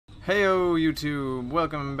Heyo YouTube,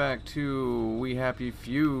 welcome back to We Happy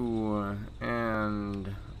Few,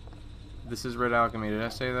 and this is Red Alchemy. Did I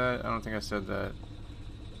say that? I don't think I said that.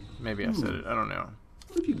 Maybe I said it, I don't know.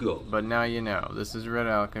 What have you got? But now you know, this is Red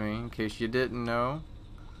Alchemy, in case you didn't know.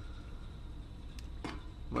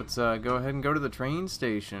 Let's go ahead and go to the train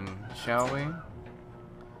station, shall we?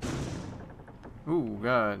 Ooh,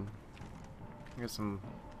 God. I got some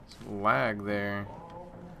lag there.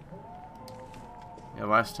 Yeah,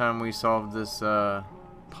 last time we solved this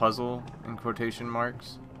puzzle, in quotation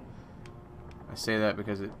marks. I say that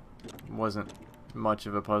because it wasn't much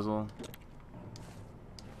of a puzzle.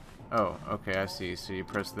 Oh, okay, I see. So you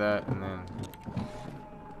press that and then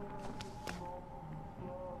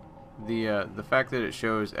the fact that it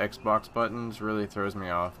shows Xbox buttons really throws me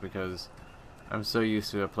off because I'm so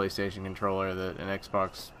used to a PlayStation controller that an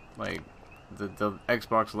Xbox, like the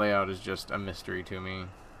Xbox layout is just a mystery to me.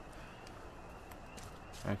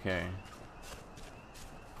 Okay.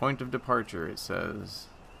 Point of departure, it says.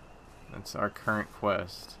 That's our current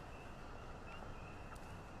quest.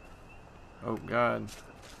 Oh, God.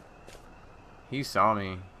 He saw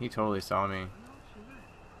me. He totally saw me.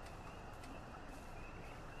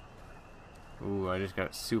 Ooh, I just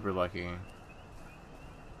got super lucky.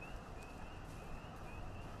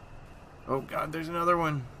 Oh, God, there's another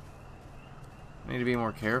one. I need to be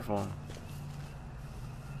more careful.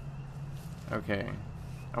 Okay.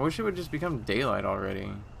 I wish it would just become daylight already.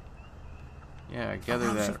 Yeah, gather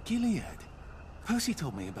Arrows that. of Gilead. Percy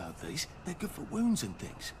told me about these. They're good for wounds and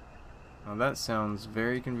things. Well, that sounds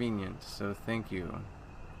very convenient, so thank you.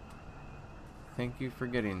 Thank you for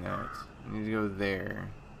getting that. I need to go there.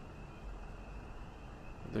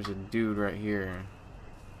 There's a dude right here.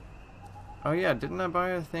 Oh yeah, didn't I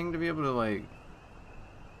buy a thing to be able to, like,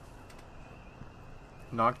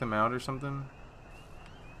 knock them out or something?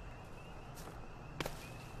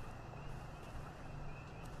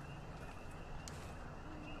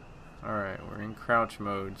 Alright, we're in crouch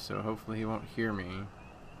mode, so hopefully he won't hear me.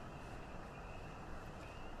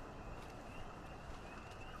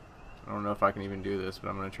 I don't know if I can even do this, but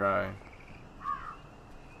I'm gonna try.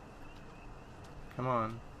 Come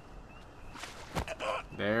on.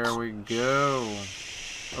 There we go.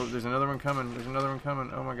 Oh, there's another one coming. There's another one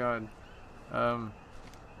coming. Oh my God.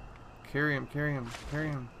 Carry him, carry him, carry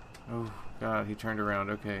him. Oh God, he turned around.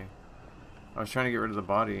 Okay. I was trying to get rid of the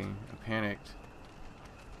body. I panicked.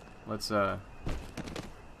 Let's, there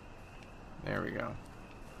we go.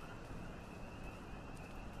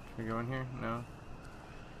 Can we go in here? No?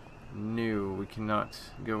 No, we cannot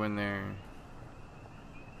go in there.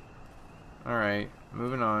 Alright,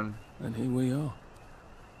 moving on. And here we are.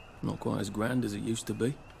 Not quite as grand as it used to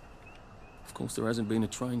be. Of course, there hasn't been a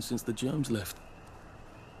train since the germs left.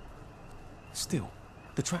 Still,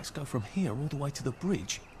 the tracks go from here all the way to the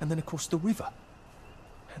bridge, and then across the river.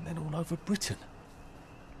 And then all over Britain.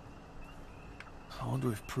 I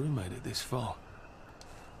wonder if Prue made it this far.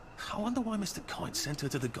 I wonder why Mr. Kite sent her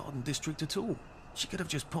to the Garden District at all. She could have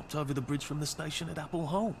just popped over the bridge from the station at Apple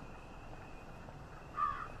Hole.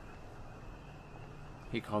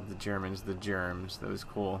 He called the Germans the germs. That was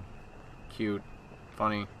cool. Cute.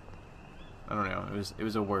 Funny. I don't know. It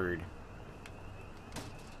was a word.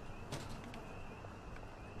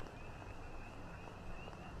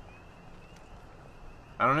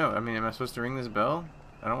 I don't know. I mean, am I supposed to ring this bell?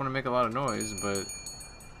 I don't want to make a lot of noise, but...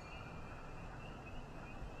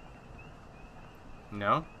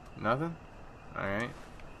 No? Nothing? Alright.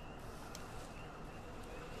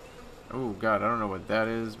 Oh God, I don't know what that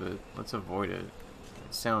is, but let's avoid it.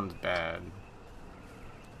 It sounds bad.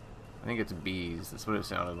 I think it's bees. That's what it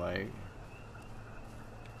sounded like.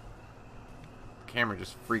 Camera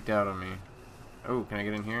just freaked out on me. Oh, can I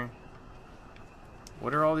get in here?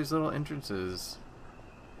 What are all these little entrances?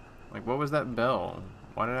 Like, what was that bell?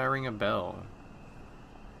 Why did I ring a bell?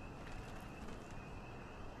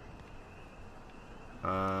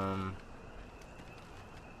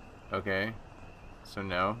 Okay. So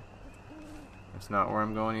no. That's not where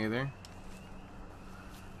I'm going either.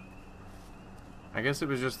 I guess it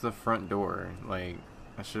was just the front door. Like,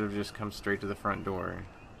 I should have just come straight to the front door.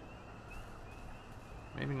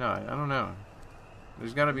 Maybe not. I don't know.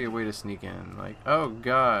 There's gotta be a way to sneak in. Like, oh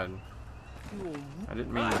God. I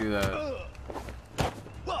didn't mean to do that.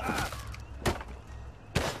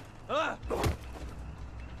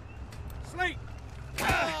 Sleep! Did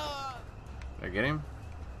I get him?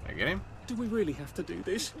 Did I get him? Do we really have to do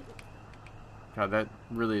this? God, that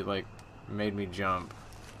really, like, made me jump.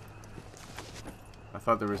 I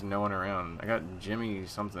thought there was no one around. I got Jimmy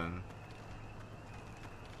something.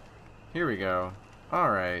 Here we go.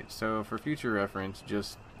 Alright, so for future reference,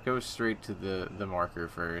 just go straight to the marker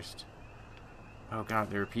first. Oh god,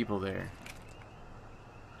 there are people there.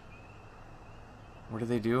 What are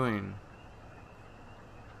they doing?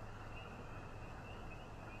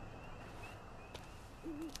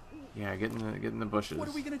 Yeah, get in the bushes. What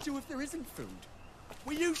are we gonna do if there isn't food?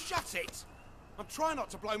 Will you shut it? I'm trying not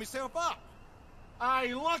to blow myself up.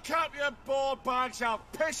 Hey, look up your board bags, I'll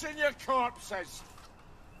piss in your corpses.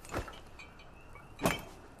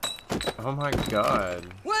 Oh my god.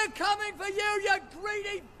 We're coming for you, you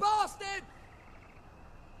greedy bastard!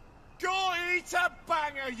 Go eat a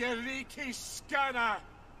banger, you leaky scanner!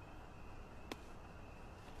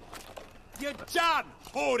 You're done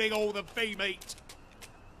hoarding all the bee meat!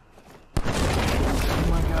 Oh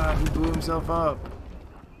my god, he blew himself up.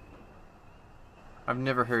 I've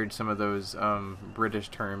never heard some of those British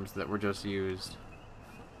terms that were just used.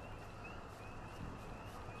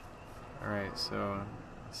 Alright, so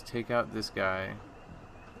let's take out this guy.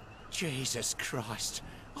 Jesus Christ,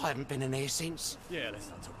 I haven't been in here since. Yeah, let's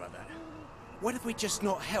not talk about that. What if we just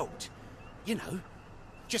not helped? You know,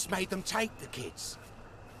 just made them take the kids.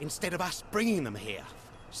 Instead of us bringing them here.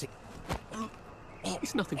 See?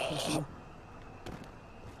 It's nothing personal.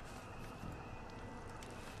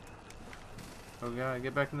 Oh god,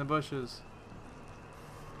 get back in the bushes.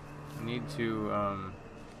 I need to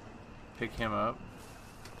pick him up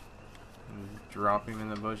and drop him in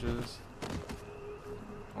the bushes.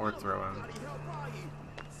 Or throw him.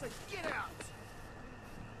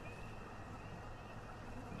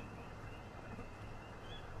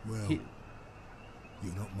 Well,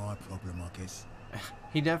 you're not my problem, I guess.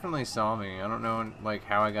 He definitely saw me. I don't know like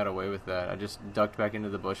how I got away with that. I just ducked back into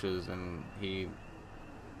the bushes and he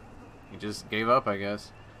just gave up, I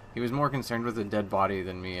guess. He was more concerned with the dead body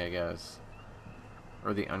than me, I guess.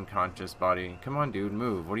 Or the unconscious body. Come on, dude,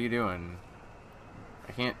 move. What are you doing?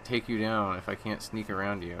 I can't take you down if I can't sneak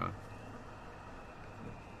around you.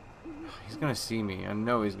 He's gonna see me. I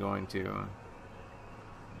know he's going to.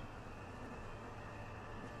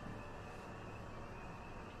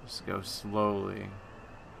 Just go slowly.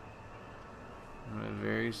 I'm gonna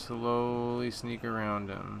very slowly sneak around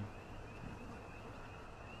him.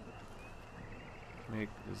 Make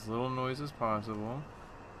as little noise as possible.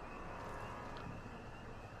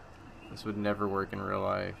 This would never work in real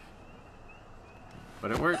life.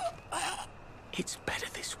 But it worked. It's better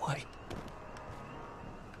this way.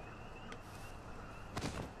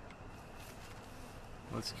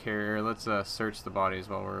 Let's search the bodies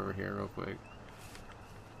while we're over here real quick.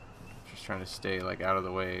 Just trying to stay like out of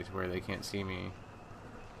the way to where they can't see me.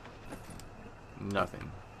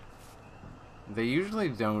 Nothing. They usually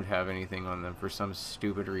don't have anything on them for some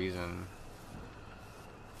stupid reason.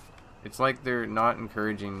 It's like they're not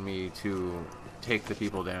encouraging me to take the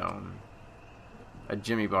people down. A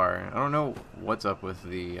Jimmy bar. I don't know what's up with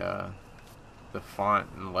the font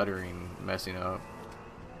and lettering messing up.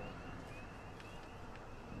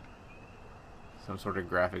 Some sort of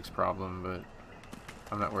graphics problem, but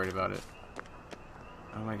I'm not worried about it.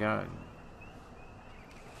 Oh my god.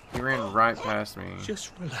 He ran right past me.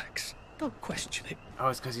 Just relax. Don't question it. Oh,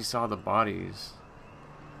 it's because he saw the bodies.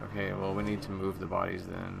 Okay, well, we need to move the bodies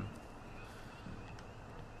then.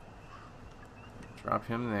 Drop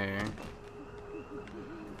him there.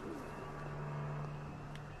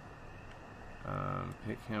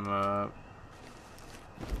 Pick him up.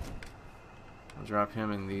 I'll drop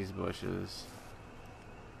him in these bushes.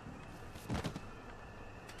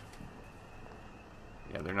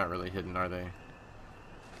 Yeah, they're not really hidden, are they?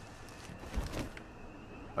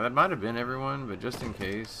 Well, that might have been everyone, but just in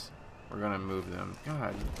case, we're gonna move them.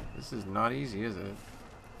 God, this is not easy, is it?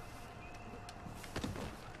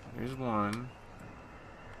 Here's one.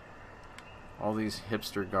 All these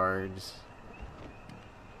hipster guards.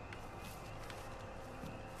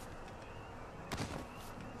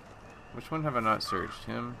 Which one have I not searched?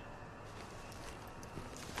 Him?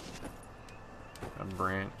 A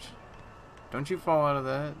branch. Don't you fall out of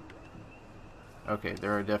that? Okay,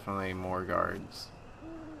 there are definitely more guards.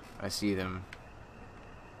 I see them.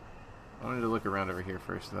 I wanted to look around over here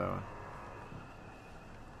first, though.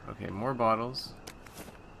 Okay, more bottles.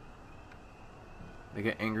 They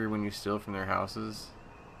get angry when you steal from their houses.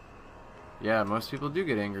 Yeah, most people do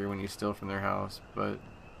get angry when you steal from their house, but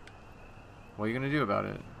what are you gonna do about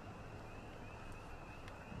it?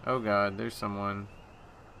 Oh god, there's someone.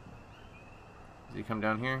 Does he come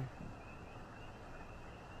down here?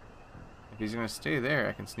 If he's gonna stay there,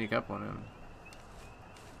 I can sneak up on him.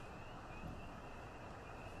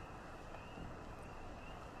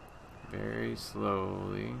 Very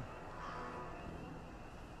slowly.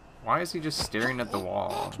 Why is he just staring at the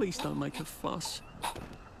wall? Please don't make a fuss.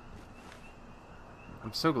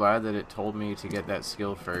 I'm so glad that it told me to get that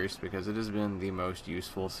skill first, because it has been the most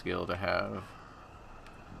useful skill to have.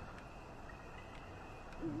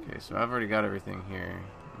 Okay, so I've already got everything here.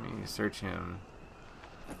 Let me search him.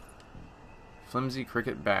 Flimsy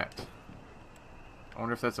cricket bat. I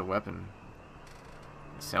wonder if that's a weapon.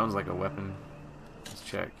 It sounds like a weapon. Let's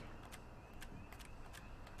check.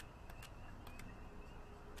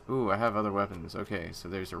 Ooh, I have other weapons. Okay, so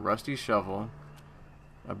there's a rusty shovel,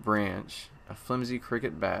 a branch, a flimsy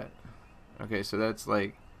cricket bat. Okay, so that's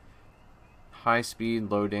like high speed,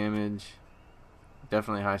 low damage.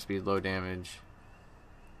 Definitely high speed, low damage.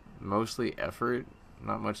 Mostly effort.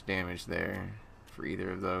 Not much damage there for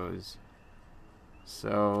either of those.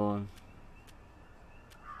 So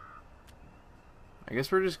I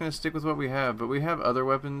guess we're just gonna stick with what we have, but we have other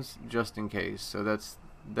weapons just in case. So that's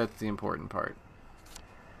the important part.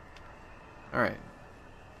 Alright.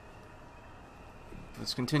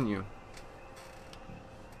 Let's continue.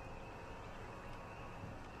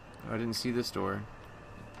 Oh, I didn't see this door.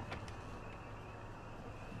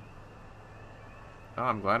 Oh,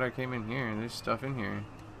 I'm glad I came in here. There's stuff in here.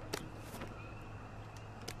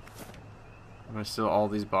 I'm gonna steal all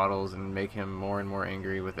these bottles and make him more and more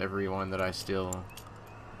angry with every one that I steal.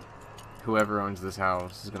 Whoever owns this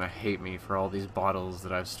house is gonna hate me for all these bottles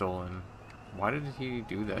that I've stolen. Why did he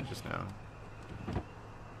do that just now?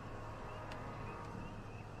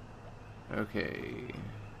 Okay.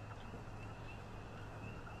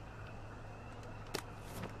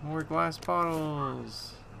 More glass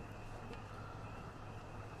bottles.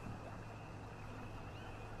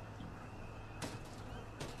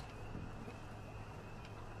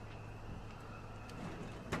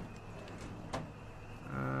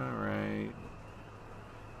 Alright.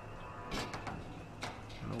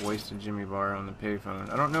 I wasted Jimmy Bar on the payphone.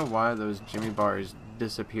 I don't know why those Jimmy Bars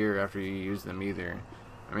disappear after you use them either.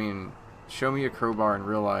 I mean, show me a crowbar in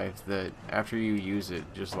real life that after you use it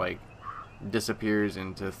just like disappears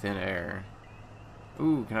into thin air.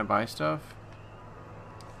 Ooh, can I buy stuff?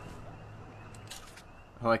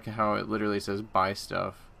 I like how it literally says buy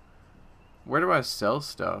stuff. Where do I sell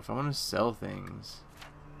stuff? I want to sell things.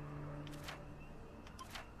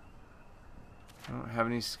 I don't have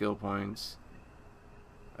any skill points.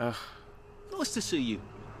 Ugh. Nice to see you.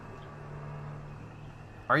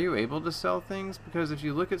 Are you able to sell things? Because if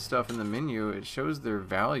you look at stuff in the menu, it shows their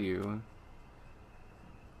value.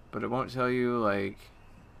 But it won't tell you, like,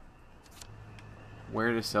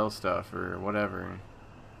 where to sell stuff or whatever.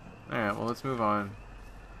 Alright, well, let's move on.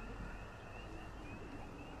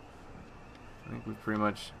 I think we've pretty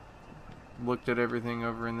much looked at everything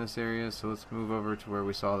over in this area, so let's move over to where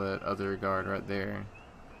we saw that other guard right there.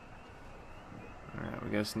 Alright, we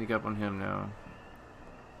gotta sneak up on him now.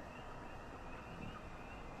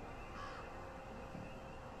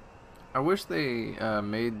 I wish they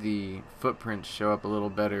made the footprints show up a little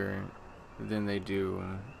better than they do.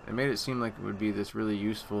 It made it seem like it would be this really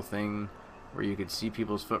useful thing where you could see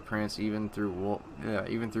people's footprints even through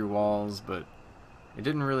walls, but it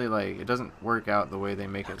didn't really it doesn't work out the way they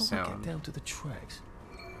make it sound. How do I get down to the tracks?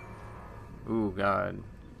 Ooh, God.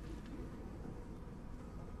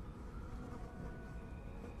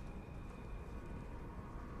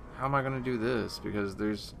 How am I gonna do this? Because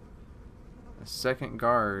there's a second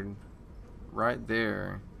guard right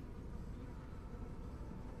there.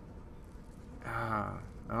 I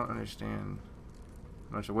don't understand. I'm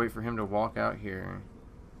gonna have to wait for him to walk out here.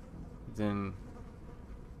 Then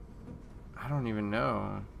I don't even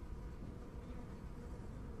know.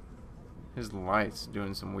 His light's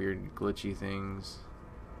doing some weird glitchy things.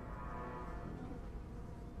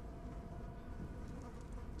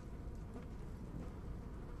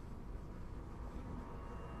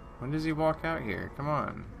 When does he walk out here? Come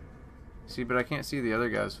on. See, but I can't see the other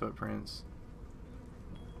guy's footprints.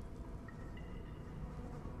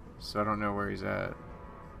 So I don't know where he's at.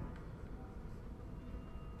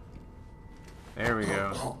 There we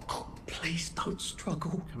go. Please don't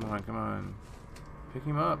struggle. Come on, come on. Pick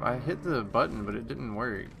him up. I hit the button, but it didn't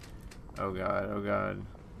work. Oh God, oh God.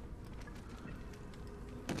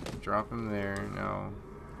 Drop him there. No.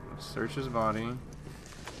 Search his body.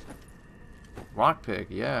 Lockpick,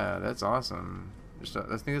 yeah, that's awesome. I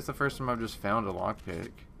think that's the first time I've just found a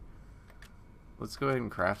lockpick. Let's go ahead and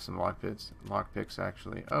craft some lockpicks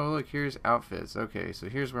actually. Oh look, here's outfits. Okay, so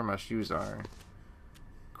here's where my shoes are.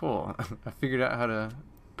 Cool. I figured out how to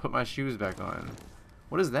put my shoes back on.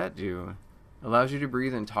 What does that do? Allows you to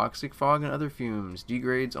breathe in toxic fog and other fumes.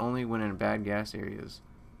 Degrades only when in bad gas areas.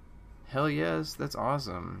 Hell yes, that's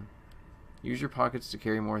awesome. Use your pockets to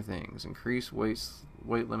carry more things. Increase weight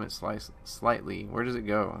limit slightly. Where does it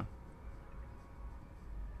go?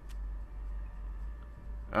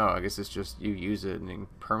 Oh, I guess it's just you use it and it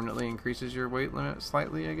permanently increases your weight limit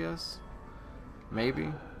slightly, I guess.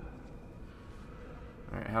 Maybe.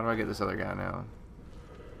 Alright, how do I get this other guy now?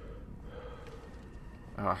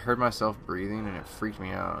 Oh, I heard myself breathing and it freaked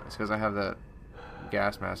me out. It's because I have that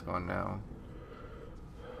gas mask on now.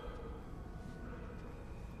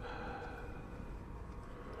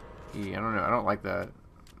 I don't know. I don't like that.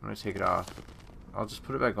 I'm going to take it off. I'll just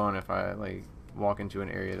put it back on if I, like, walk into an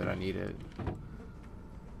area that I need it.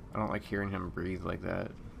 I don't like hearing him breathe like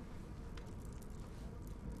that.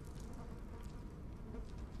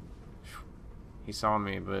 He saw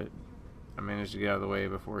me, but I managed to get out of the way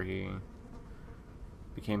before he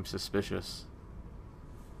became suspicious.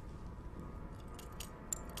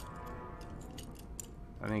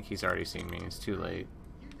 I think he's already seen me. It's too late.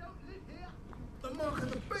 You don't live here. The mark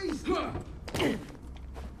of the beast.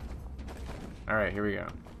 Alright, here we go.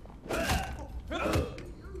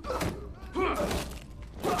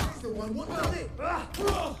 That's the one. What does it?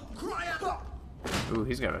 Cry out. Ooh,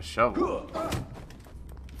 he's got a shovel.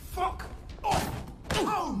 Fuck off.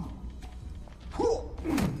 Home.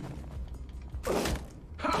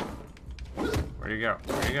 Where'd he go?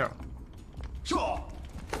 Where'd he go?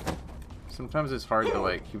 Sometimes it's hard to,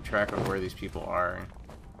 like, keep track of where these people are.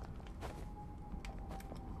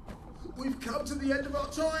 We've come to the end of our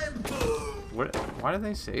time. What? Why do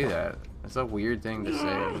they say that? That's a weird thing to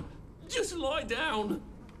say. Just lie down.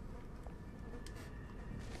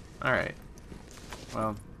 Alright.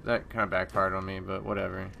 Well, that kind of backfired on me, but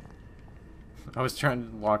whatever. I was trying to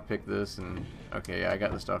lockpick this, and okay, yeah, I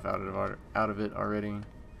got the stuff out of it already.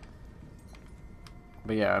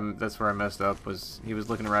 But yeah, that's where I messed up. Was he was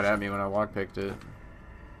looking right at me when I lockpicked it.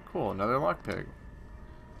 Cool, another lockpick.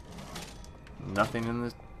 Nothing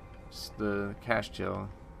in the cash chill.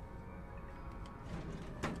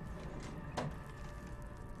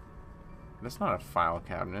 That's not a file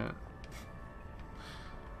cabinet.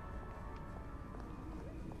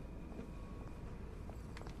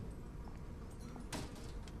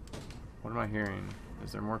 What am I hearing?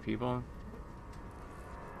 Is there more people?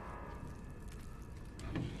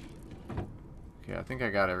 Okay, I think I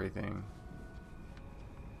got everything.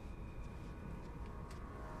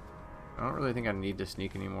 I don't really think I need to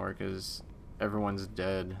sneak anymore because everyone's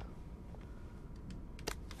dead.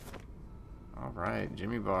 Alright,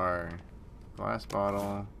 Jimmy Bar. Glass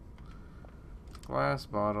bottle. Glass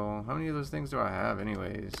bottle. How many of those things do I have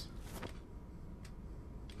anyways?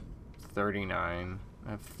 39. I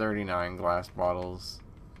have 39 glass bottles.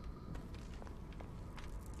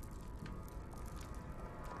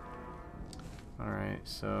 Alright,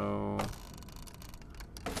 so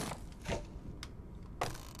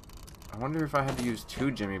I wonder if I had to use 2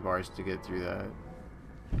 Jimmy bars to get through that.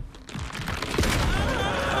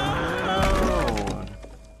 Oh, no.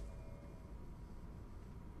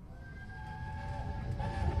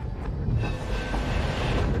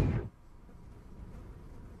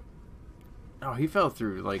 Oh, he fell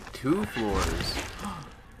through like 2 floors.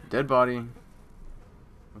 Dead body.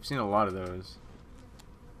 I've seen a lot of those.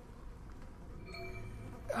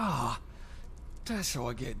 Ah, that's how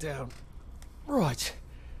I get down. Right.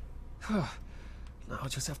 Now I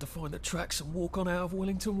just have to find the tracks and walk on out of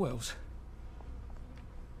Wellington Wells.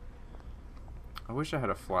 I wish I had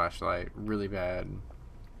a flashlight really bad.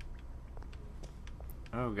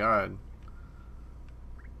 Oh god.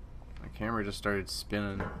 My camera just started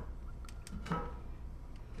spinning.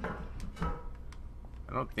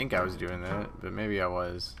 I don't think I was doing that, but maybe I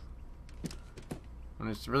was. When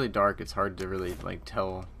it's really dark, it's hard to really, like,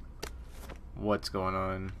 tell what's going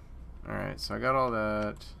on. Alright, so I got all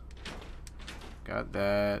that. Got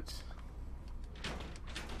that.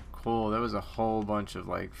 Cool, that was a whole bunch of,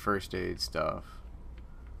 like, first aid stuff.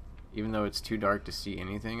 Even though it's too dark to see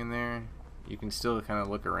anything in there, you can still kind of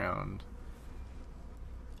look around.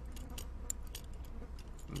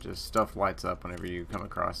 And just stuff lights up whenever you come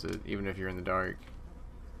across it, even if you're in the dark.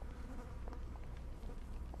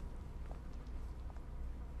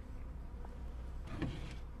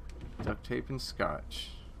 Duct tape and scotch.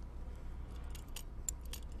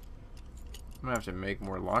 I'm gonna have to make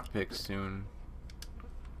more lockpicks soon.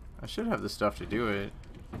 I should have the stuff to do it.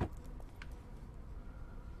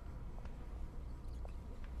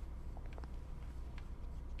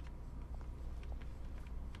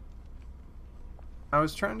 I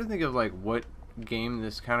was trying to think of like what game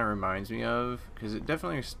this kind of reminds me of, because it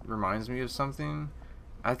definitely reminds me of something.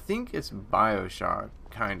 I think it's BioShock,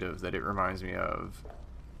 kind of, that it reminds me of.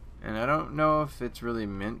 And I don't know if it's really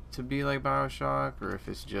meant to be like BioShock, or if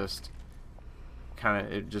it's just kind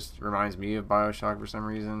of, it just reminds me of BioShock for some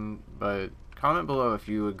reason. But comment below if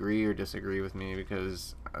you agree or disagree with me,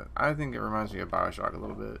 because I think it reminds me of Bioshock a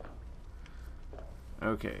little bit.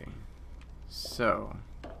 Okay. So.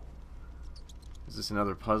 Is this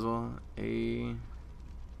another puzzle? Oh,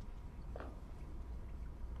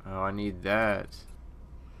 I need that.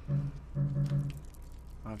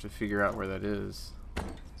 I'll have to figure out where that is.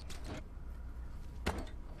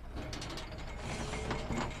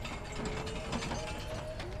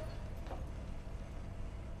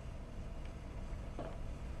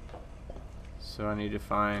 So I need to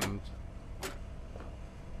find...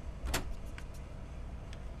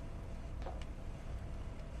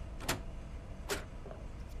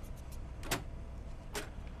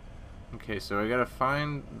 Okay, so I gotta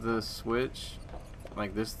find the switch,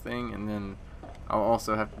 like this thing, and then I'll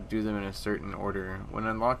also have to do them in a certain order. When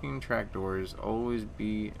unlocking track doors, always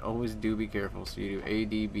do be careful. So you do A,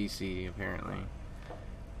 D, B, C, apparently.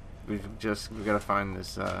 We've gotta find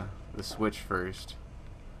this, the switch first.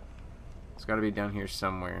 It's gotta be down here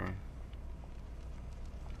somewhere.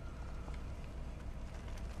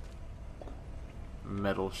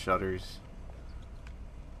 Metal shutters.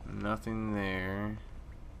 Nothing there.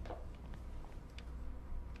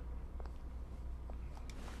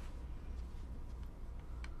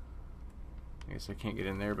 I guess I can't get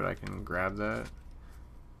in there, but I can grab that.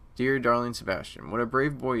 Dear darling Sebastian, what a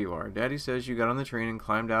brave boy you are. Daddy says you got on the train and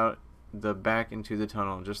climbed out the back into the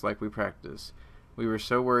tunnel, just like we practiced. We were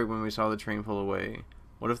so worried when we saw the train pull away.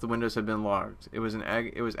 What if the windows had been locked? It was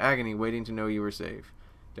agony waiting to know you were safe.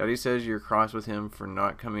 Daddy says you're cross with him for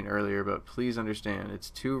not coming earlier, but please understand, it's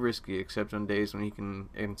too risky except on days when he can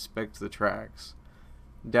inspect the tracks.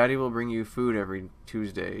 Daddy will bring you food every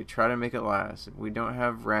Tuesday. Try to make it last. We don't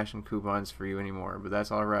have ration coupons for you anymore, but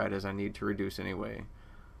that's alright as I need to reduce anyway.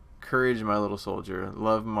 Courage, my little soldier.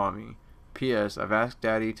 Love, Mommy. P.S. I've asked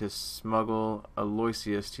Daddy to smuggle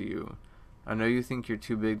Aloysius to you. I know you think you're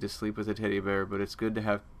too big to sleep with a teddy bear, but it's good to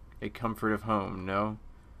have a comfort of home, no?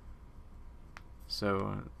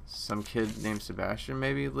 So, some kid named Sebastian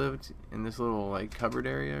maybe lived in this little, like, cupboard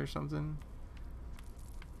area or something?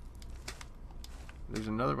 There's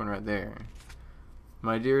another one right there.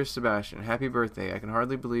 My dearest Sebastian, happy birthday. I can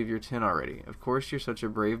hardly believe you're 10 already. Of course you're such a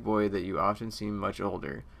brave boy that you often seem much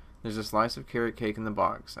older. There's a slice of carrot cake in the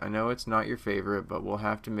box. I know it's not your favorite, but we'll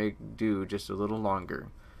have to make do just a little longer.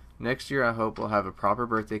 Next year I hope we'll have a proper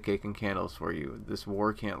birthday cake and candles for you. This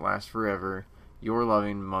war can't last forever. Your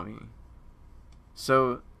loving, Mummy.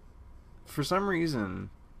 So, for some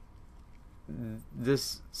reason,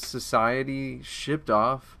 this society shipped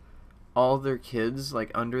off all their kids,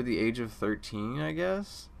 like, under the age of 13, I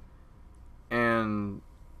guess. And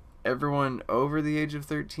everyone over the age of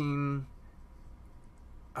 13,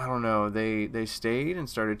 I don't know, they stayed and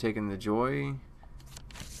started taking the joy.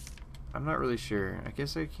 I'm not really sure. I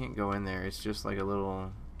guess I can't go in there. It's just like a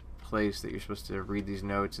little place that you're supposed to read these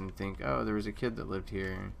notes and think, oh, there was a kid that lived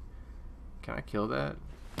here. Can I kill that?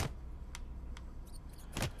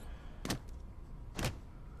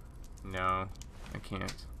 No, I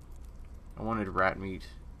can't. I wanted rat meat.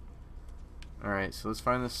 Alright, so let's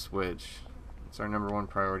find the switch. It's our #1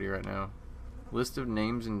 priority right now. List of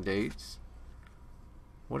names and dates.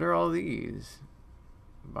 What are all these?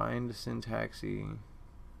 Bind syntaxy.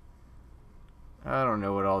 I don't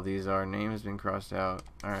know what all these are. Name has been crossed out.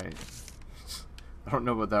 Alright. I don't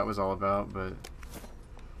know what that was all about, but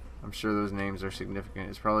I'm sure those names are significant.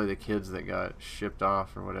 It's probably the kids that got shipped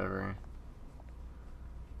off or whatever.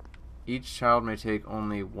 Each child may take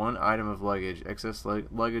only one item of luggage. Excess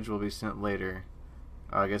luggage will be sent later.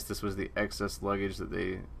 I guess this was the excess luggage that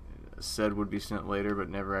they said would be sent later, but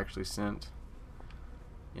never actually sent.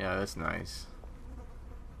 Yeah, that's nice.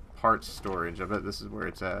 Parts storage. I bet this is where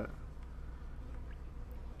it's at.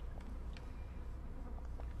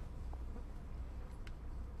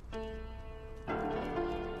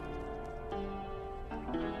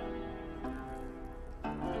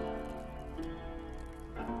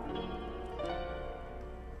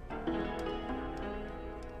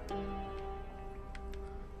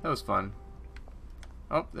 That was fun.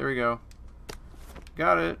 Oh, there we go.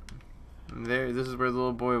 Got it. And there, this is where the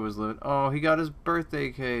little boy was living. Oh, he got his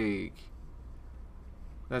birthday cake.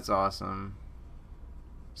 That's awesome.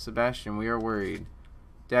 Sebastian, we are worried.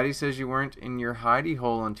 Daddy says you weren't in your hidey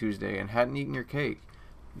hole on Tuesday and hadn't eaten your cake.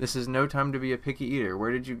 This is no time to be a picky eater.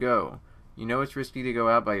 Where did you go? You know it's risky to go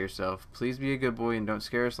out by yourself. Please be a good boy and don't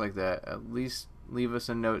scare us like that. At least leave us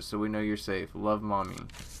a note so we know you're safe. Love, Mommy.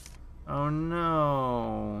 Oh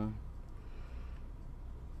no.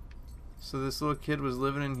 So this little kid was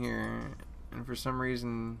living in here and for some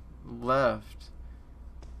reason left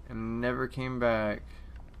and never came back.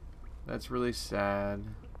 That's really sad.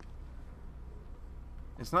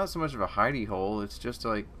 It's not so much of a hidey hole, it's just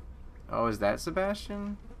like... Oh, is that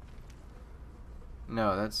Sebastian?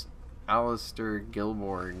 No, that's Alistair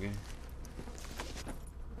Gilborg.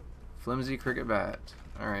 Flimsy cricket bat.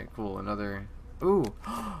 Alright, cool. Another... Ooh!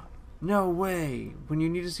 No way! When you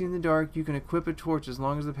need to see in the dark, you can equip a torch as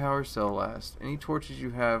long as the power cell lasts. Any torches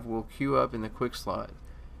you have will queue up in the quick slot.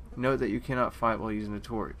 Note that you cannot fight while using a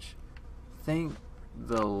torch. Thank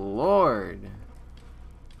the Lord!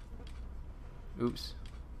 Oops.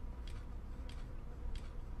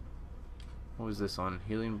 What was this on?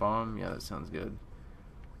 Healing bomb? Yeah, that sounds good.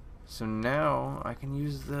 So now I can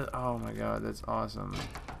use the... Oh my god, that's awesome.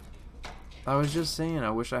 I was just saying,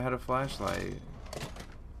 I wish I had a flashlight.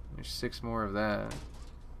 There's 6 more of that.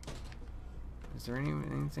 Is there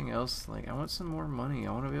anything else? Like, I want some more money.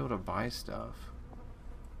 I want to be able to buy stuff.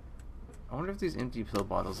 I wonder if these empty pill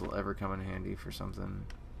bottles will ever come in handy for something.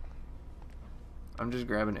 I'm just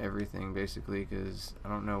grabbing everything, basically, because I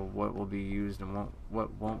don't know what will be used and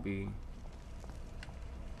what won't be.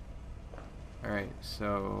 Alright,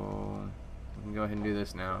 so... we can go ahead and do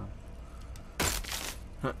this now.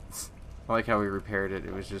 I like how we repaired it.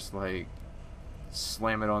 It was just like...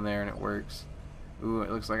 slam it on there and it works. Ooh,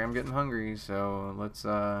 it looks like I'm getting hungry, so let's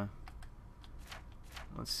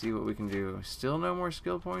see what we can do. Still no more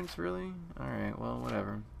skill points, really? Alright, well,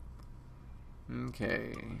 whatever.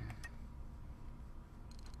 Okay.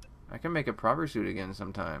 I can make a proper suit again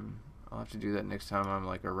sometime. I'll have to do that next time I'm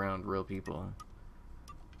like around real people.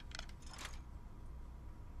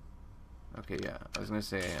 Okay, yeah, I was gonna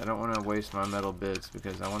say, I don't want to waste my metal bits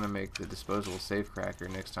because I want to make the disposable safecracker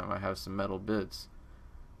next time I have some metal bits.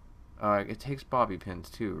 It takes bobby pins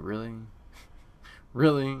too, really?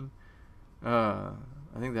 Really? I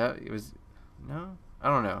think that it was... No? I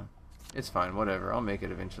don't know. It's fine, whatever, I'll make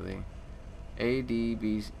it eventually.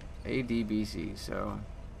 ADBC, so...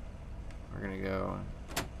 we're gonna go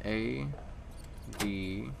A,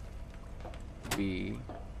 D, B,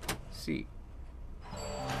 C.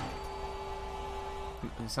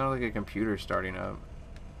 It sounded like a computer starting up.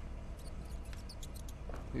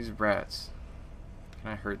 These rats. Can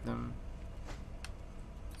I hurt them?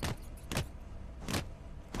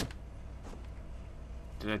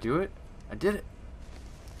 Did I do it? I did it!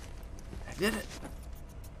 I did it!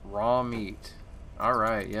 Raw meat.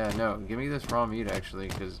 Alright, yeah, no. Give me this raw meat, actually,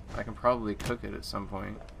 because I can probably cook it at some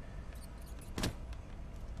point.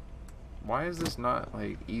 Why is this not,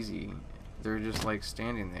 like, easy? They're just like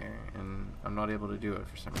standing there and I'm not able to do it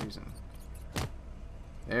for some reason.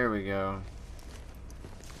 There we go.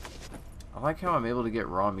 I like how I'm able to get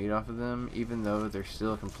raw meat off of them even though they're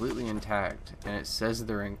still completely intact and it says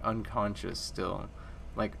they're unconscious still.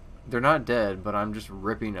 Like, they're not dead, but I'm just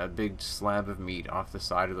ripping a big slab of meat off the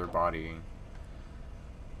side of their body.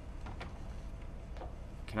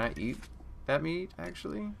 Can I eat that meat,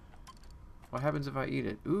 actually? What happens if I eat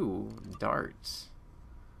it? Ooh, darts.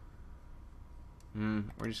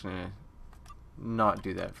 We're just gonna not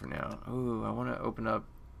do that for now. Ooh, I want to open up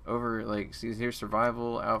over, like, see here,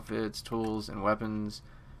 survival, outfits, tools, and weapons.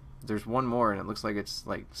 There's one more, and it looks like it's,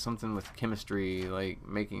 like, something with chemistry, like,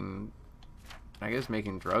 making, I guess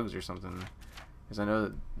making drugs or something. Because I know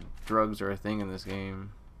that drugs are a thing in this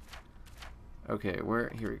game. Okay,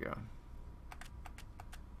 here we go.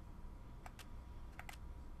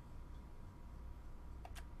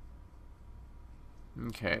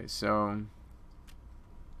 Okay, so...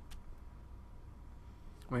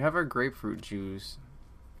 we have our grapefruit juice.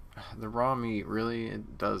 The raw meat, really,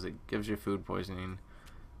 it does. It gives you food poisoning.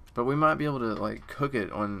 But we might be able to, like, cook it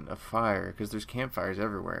on a fire, because there's campfires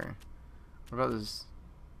everywhere. What about this?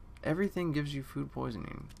 Everything gives you food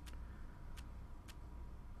poisoning.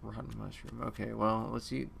 Rotten mushroom. Okay, well,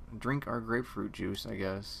 let's drink our grapefruit juice, I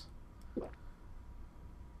guess.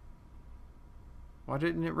 Why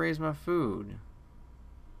didn't it raise my food?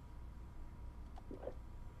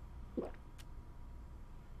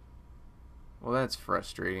 Well, that's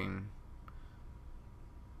frustrating.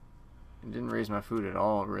 It didn't raise my food at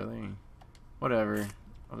all, really. Whatever.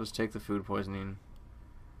 I'll just take the food poisoning.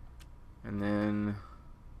 And then...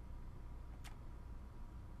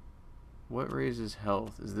 what raises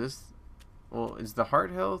health? Is this... well, is the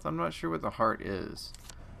heart health? I'm not sure what the heart is.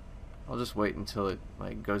 I'll just wait until it,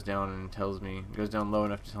 like, goes down and tells me. It goes down low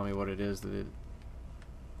enough to tell me what it is that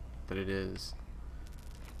it is.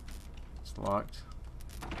 It's locked.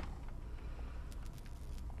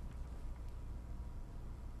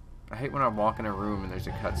 I hate when I walk in a room and there's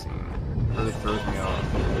a cutscene. It really throws me off.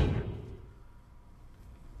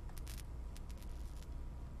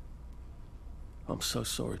 I'm so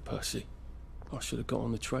sorry, Percy. I should have got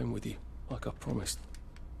on the train with you, like I promised.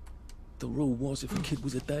 The rule was if a kid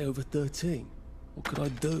was a day over 13, What could I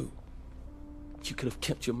do? You could have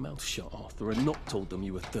kept your mouth shut, Arthur, and not told them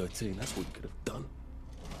you were 13. That's what you could have done.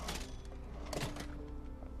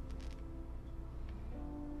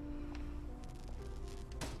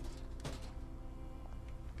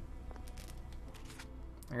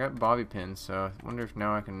 I got bobby pins, so I wonder if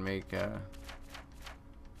now I can make So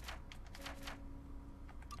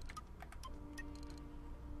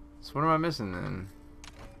what am I missing then?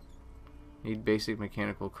 Need basic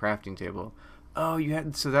mechanical crafting table. Oh, you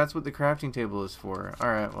had, so that's what the crafting table is for.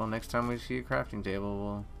 Alright, well next time we see a crafting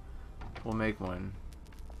table we'll make one.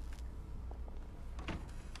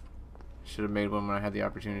 Should have made one when I had the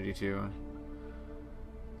opportunity to.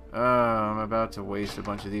 Oh, I'm about to waste a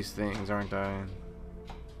bunch of these things, aren't I?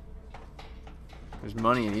 There's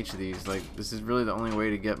money in each of these. Like, this is really the only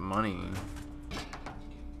way to get money.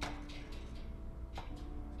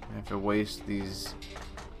 I have to waste these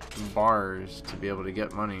bars to be able to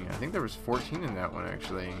get money. I think there was 14 in that one,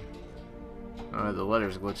 actually. Oh, the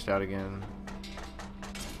letters glitched out again.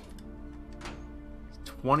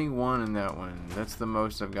 21 in that one. That's the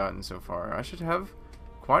most I've gotten so far. I should have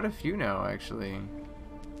quite a few now, actually.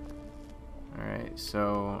 Alright,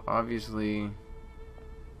 so obviously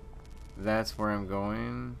that's where I'm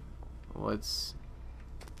going. Let's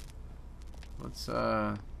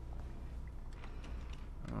I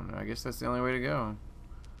don't know, I guess that's the only way to go.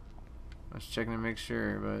 I was checking to make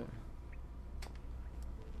sure, but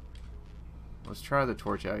let's try the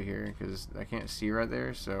torch out here because I can't see right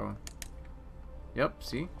there, so yep,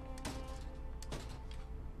 see?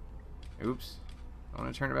 Oops. I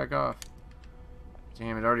want to turn it back off.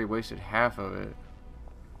 Damn, it already wasted half of it.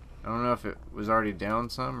 I don't know if it was already down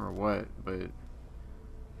some or what, but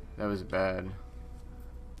that was bad.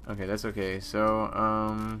 Okay, that's okay. So,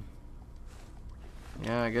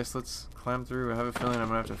 yeah, I guess let's climb through. I have a feeling I'm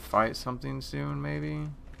gonna have to fight something soon, maybe?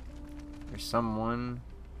 Or someone.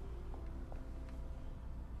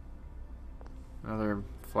 Another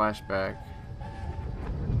flashback.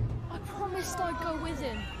 I promised I'd go with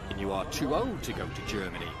him. And you are too old to go to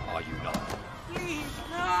Germany, are you not? He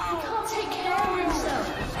can't take care of himself.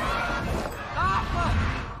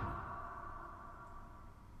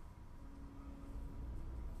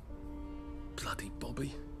 Bloody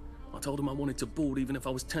Bobby. I told him I wanted to board even if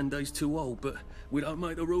I was 10 days too old, but we don't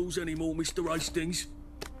make the rules anymore, Mr. Hastings.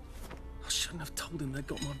 I shouldn't have told him they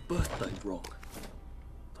got my birthday wrong.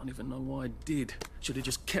 Don't even know why I did. Should have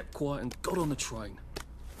just kept quiet and got on the train.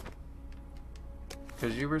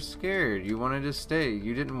 Because you were scared. You wanted to stay.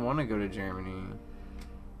 You didn't want to go to Germany.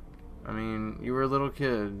 I mean, you were a little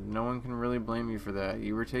kid. No one can really blame you for that.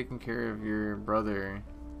 You were taking care of your brother.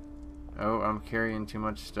 Oh, I'm carrying too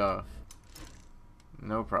much stuff.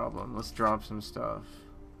 No problem. Let's drop some stuff.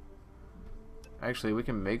 Actually, we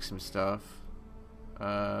can make some stuff.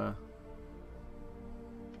 We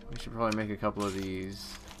should probably make a couple of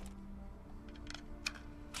these.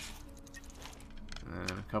 And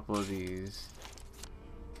then a couple of these.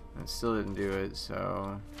 That still didn't do it,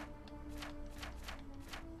 so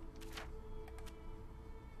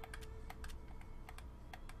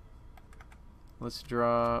let's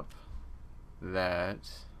drop that.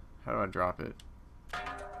 How do I drop it?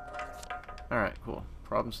 Alright, cool.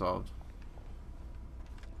 Problem solved.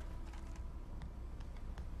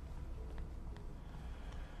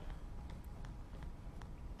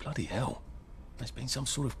 Bloody hell. There's been some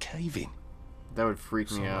sort of cave-in. That would freak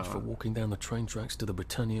So me much out. for walking down the train tracks to the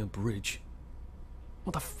Britannia Bridge.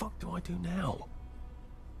 What the fuck do I do now?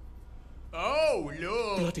 Oh,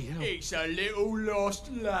 look. Bloody hell. It's a little lost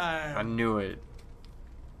lamb. I knew it.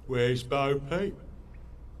 Where's Bo Peep?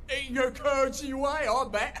 Eating her curds away, I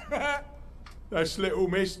bet. That's little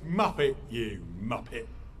Miss Muppet, you muppet.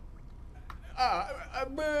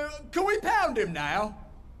 Can we pound him now?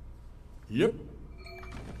 Yep.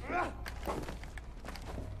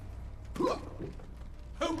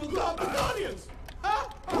 Who will guard the Guardians? Huh?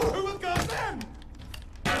 Who will guard them?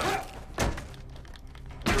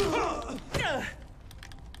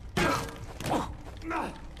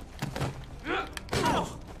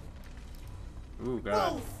 Ooh,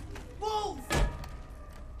 God. Wolf!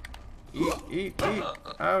 Eat, eat, eat.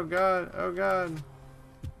 Oh, God. Oh, God.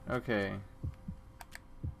 Okay.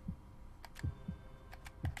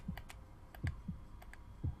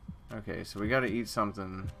 Okay, so we gotta eat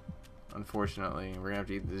something. Unfortunately, we're gonna have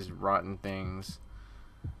to eat these rotten things.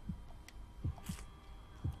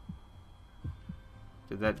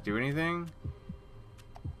 Did that do anything?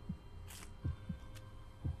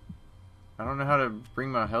 I don't know how to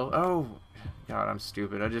bring my health. Oh, God, I'm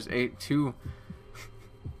stupid. I just ate two.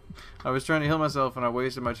 I was trying to heal myself and I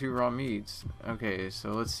wasted my 2 raw meats. Okay,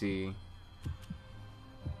 so let's see.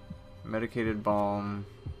 Medicated balm,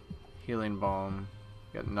 healing balm.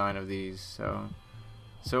 Got 9 of these, so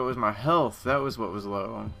it was my health. That was what was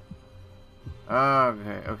low.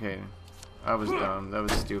 Okay. I was dumb. That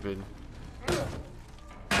was stupid.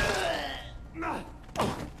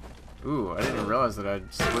 Ooh, I didn't realize that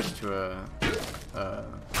I'd switched to a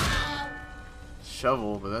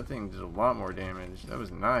shovel, but that thing did a lot more damage. That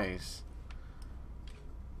was nice.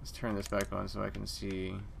 Let's turn this back on so I can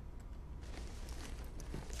see.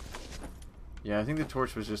 Yeah, I think the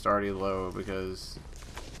torch was just already low because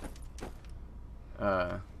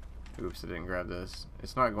oops, I didn't grab this.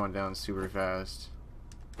 It's not going down super fast.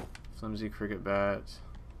 Flimsy cricket bat.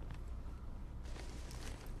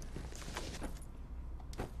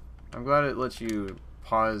 I'm glad it lets you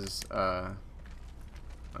pause, like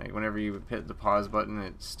whenever you hit the pause button,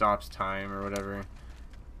 it stops time or whatever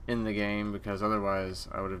in the game, because otherwise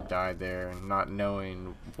I would have died there not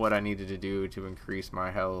knowing what I needed to do to increase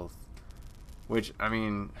my health. Which, I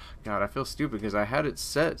mean, God, I feel stupid because I had it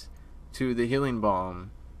set to the healing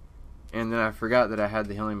balm, and then I forgot that I had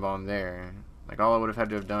the healing balm there. Like, all I would have had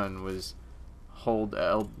to have done was hold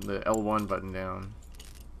the L1 button down.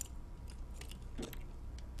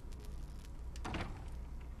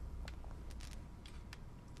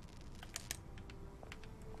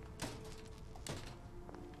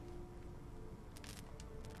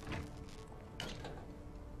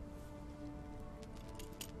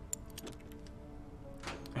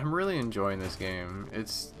 I'm really enjoying this game.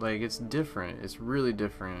 It's like, it's different. It's really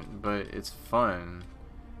different, but it's fun.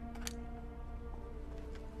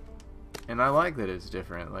 And I like that it's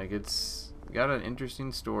different. Like, it's got an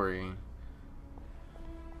interesting story.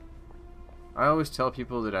 I always tell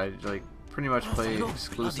people that I like pretty much play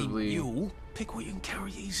exclusively pick what you can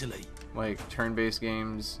carry easily. Like turn-based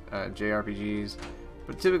games, JRPGs.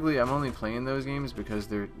 But typically I'm only playing those games because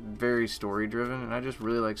they're very story-driven, and I just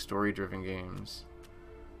really like story-driven games.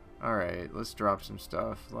 Alright, let's drop some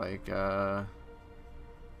stuff, like, oh,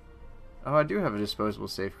 I do have a disposable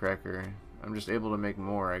safecracker. I'm just able to make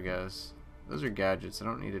more, I guess. Those are gadgets, I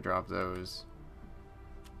don't need to drop those.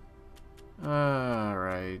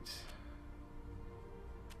 Alright.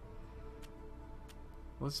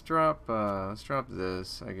 Let's drop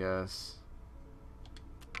this, I guess.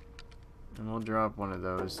 And we'll drop one of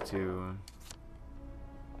those, too.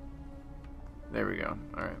 There we go,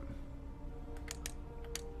 alright.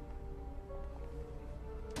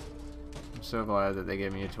 I'm so glad that they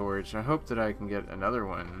gave me a torch. I hope that I can get another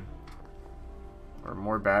one. Or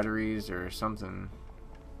more batteries or something.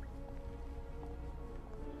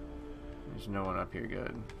 There's no one up here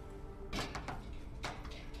good.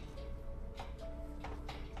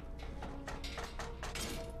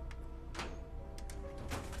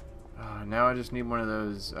 Now I just need one of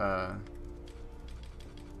those,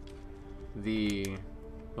 the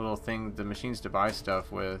little thing, the machines to buy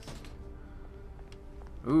stuff with.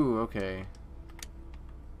 Ooh, okay.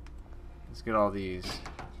 Let's get all these.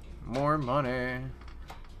 More money.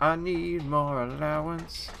 I need more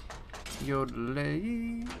allowance.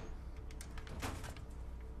 Yodelay.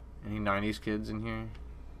 Any 90s kids in here?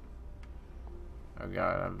 Oh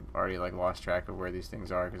god, I've already like lost track of where these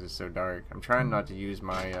things are because it's so dark. I'm trying not to use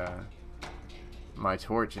my my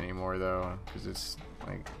torch anymore though, because it's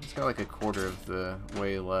got like a quarter of the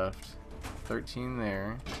way left. 13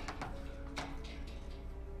 there.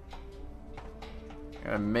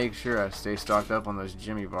 Gotta make sure I stay stocked up on those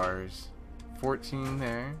Jimmy bars. 14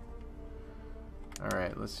 there.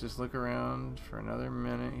 Alright, let's just look around for another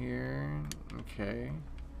minute here. Okay.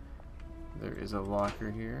 There is a locker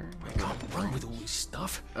here. I can't run with all this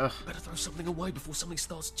stuff. Ugh. Better throw something away before something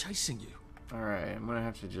starts chasing you. Alright, I'm gonna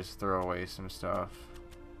have to just throw away some stuff.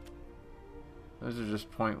 Those are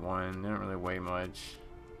just 0.1. They don't really weigh much.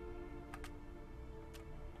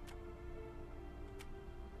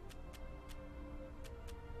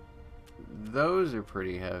 Those are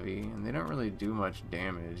pretty heavy, and they don't really do much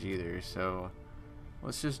damage either, so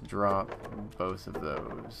let's just drop both of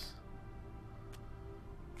those.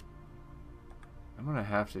 I'm gonna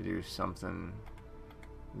have to do something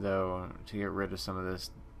though to get rid of some of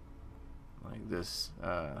this, like this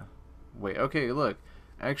wait, okay, look,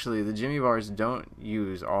 actually the Jimmy bars don't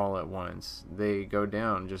use all at once. They go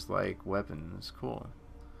down just like weapons. Cool.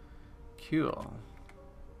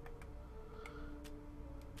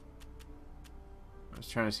 I was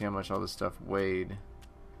trying to see how much all this stuff weighed.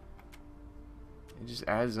 It just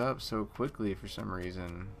adds up so quickly for some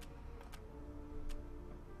reason.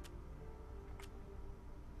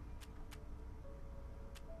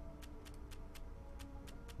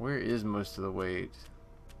 Where is most of the weight?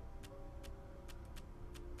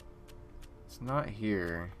 It's not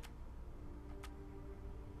here.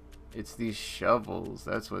 It's these shovels.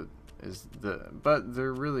 That's what is the... But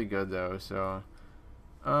they're really good, though, so...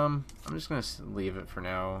 I'm just gonna leave it for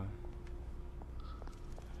now.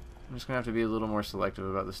 I'm just gonna have to be a little more selective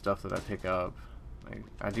about the stuff that I pick up. Like,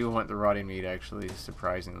 I do want the rotting meat, actually,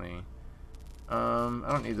 surprisingly. I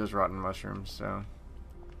don't need those rotten mushrooms, so...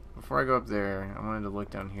 Before I go up there, I wanted to look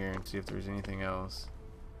down here and see if there's anything else.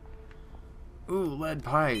 Ooh, lead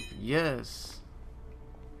pipe! Yes!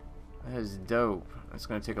 That is dope. That's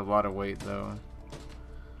gonna take a lot of weight, though.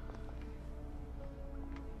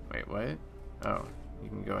 Wait, what? Oh, you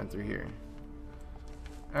can go in through here.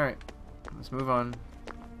 Alright, let's move on.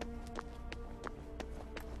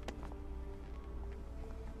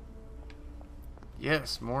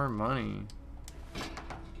 Yes, more money.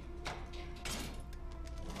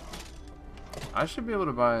 I should be able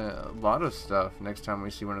to buy a lot of stuff next time we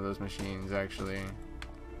see one of those machines, actually.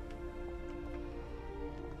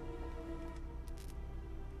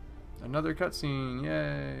 Another cutscene,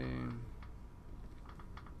 yay!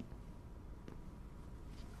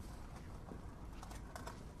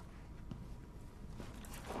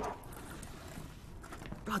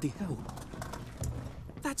 Bloody hell.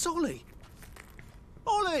 That's Ollie!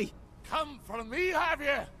 Ollie! Come for me, have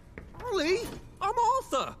you? Ollie! I'm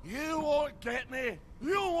Arthur! You won't get me!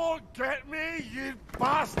 You won't get me, you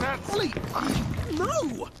bastards! Ollie!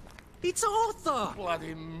 No! It's Arthur!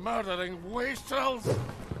 Bloody murdering wastrels!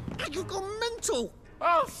 You've gone mental!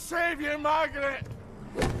 I'll save you, Margaret!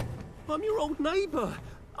 I'm your old neighbour,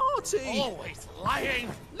 Artie! Always lying!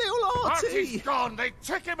 Little Artie! Artie's gone! They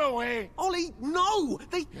took him away! Ollie, no!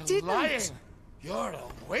 They You're didn't! lying! You're a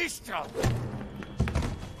wastrel!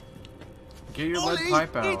 Get your Ollie, lead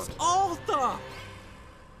pipe out. It's Arthur!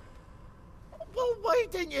 Well, why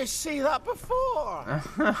didn't you say that before?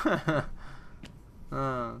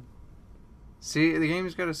 See, the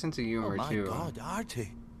game's got a sense of humor, too. Oh my God,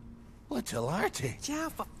 Artie. Little Artie. Yeah,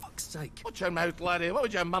 for fuck's sake. Watch your mouth, laddie. What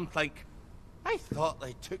would your mum think? I thought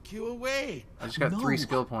they took you away. I just got 3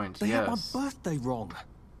 skill points, They had my yes. birthday wrong.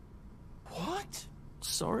 What?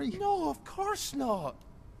 Sorry? No, of course not.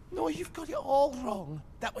 No, you've got it all wrong.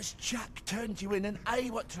 That was Jack turned you in and I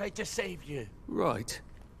what tried to save you. Right.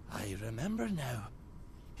 I remember now.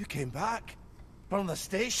 You came back from the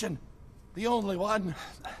station. The only one.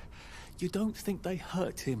 You don't think they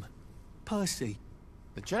hurt him? Percy?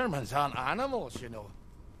 The Germans aren't animals, you know.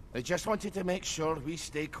 They just wanted to make sure we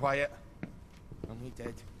stay quiet. And we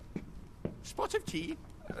did. Spot of tea?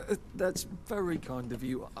 That's very kind of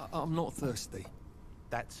you. I'm not thirsty.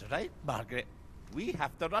 That's right, Margaret. We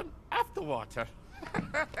have to run after water.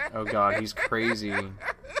 Oh god, he's crazy.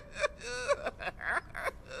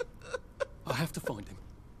 I have to find him.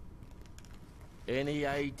 Any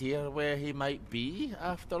idea where he might be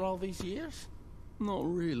after all these years? Not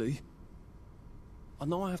really. I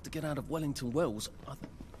know I have to get out of Wellington Wells.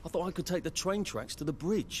 I thought I could take the train tracks to the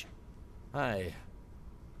bridge. Aye.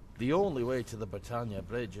 The only way to the Britannia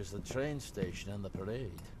Bridge is the train station and the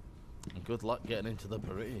parade. And good luck getting into the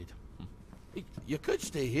parade. You could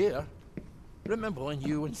stay here. Remember when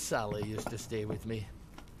you and Sally used to stay with me?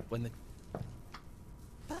 When the...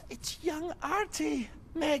 But it's young Artie.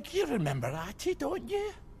 Meg, you remember Artie, don't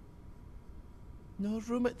you? No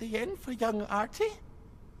room at the inn for young Artie?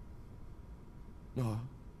 No.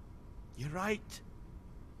 You're right.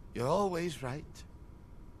 You're always right.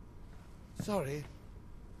 Sorry.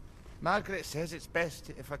 Margaret says it's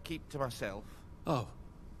best if I keep to myself. Oh.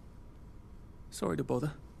 Sorry to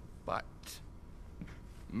bother. But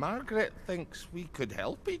Margaret thinks we could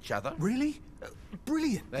help each other. Really?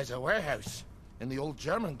 Brilliant. There's a warehouse in the old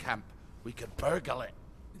German camp. We could burgle it.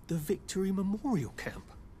 The Victory Memorial Camp?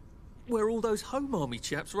 Where all those Home Army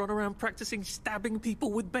chaps run around practicing stabbing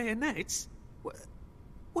people with bayonets?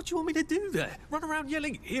 What do you want me to do there? Run around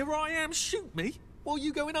yelling, "Here I am, shoot me," while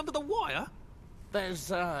you go in under the wire? There's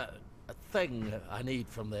a thing I need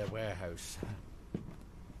from their warehouse.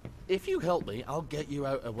 If you help me, I'll get you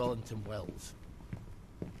out of Wellington Wells.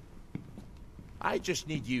 I just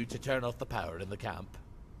need you to turn off the power in the camp.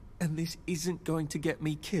 And this isn't going to get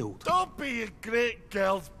me killed. Don't be a great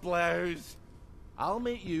girl's blouse. I'll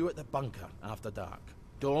meet you at the bunker after dark.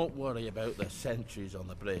 Don't worry about the sentries on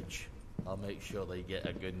the bridge. I'll make sure they get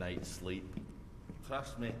a good night's sleep.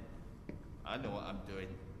 Trust me, I know what I'm doing.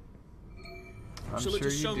 Shall I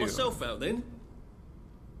just show myself out then?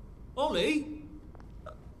 Ollie?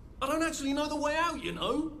 I don't actually know the way out, you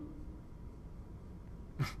know?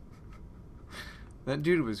 That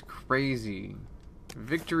dude was crazy.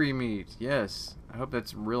 Victory meat, yes. I hope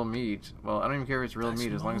that's real meat. Well, I don't even care if it's real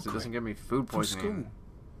meat as long as it doesn't give me food poisoning.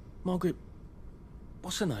 Margaret,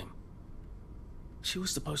 what's her name? She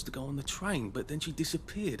was supposed to go on the train, but then she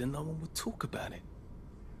disappeared and no one would talk about it.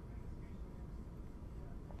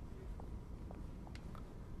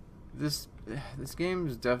 This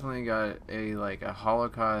game's definitely got a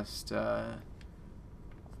Holocaust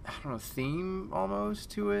I don't know, theme almost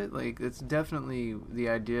to it. Like, it's definitely the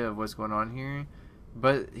idea of what's going on here.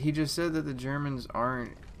 But he just said that the Germans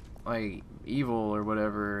aren't like evil or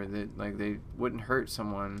whatever, that like they wouldn't hurt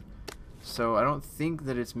someone. So I don't think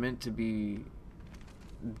that it's meant to be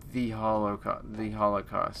the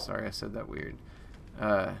Holocaust. Sorry, I said that weird.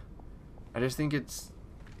 I just think it's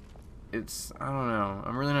I don't know.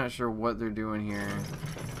 I'm really not sure what they're doing here,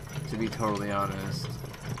 to be totally honest.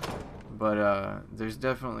 But there's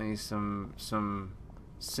definitely some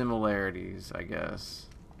similarities, I guess.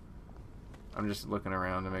 I'm just looking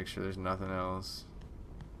around to make sure there's nothing else.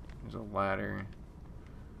 There's a ladder.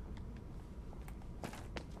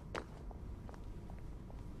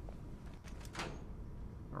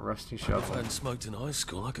 A rusty shovel. If I hadn't smoked in high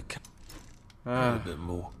school, I could a bit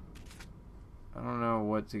more. I don't know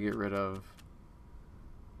what to get rid of.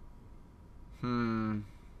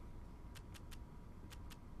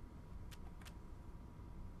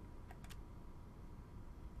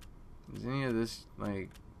 Is any of this, like,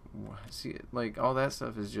 see, like, all that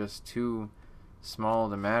stuff is just too small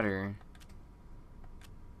to matter.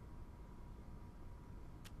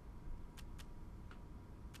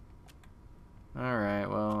 Alright,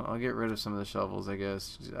 well, I'll get rid of some of the shovels, I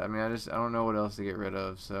guess. I mean, I don't know what else to get rid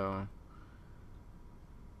of, so...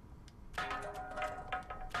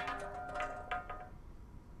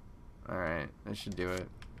 Alright, that should do it.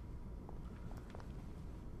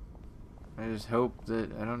 I just hope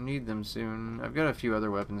that I don't need them soon. I've got a few other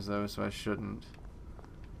weapons, though, so I shouldn't.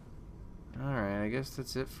 Alright, I guess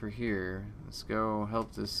that's it for here. Let's go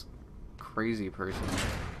help this crazy person.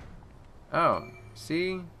 Oh,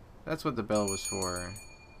 see? That's what the bell was for.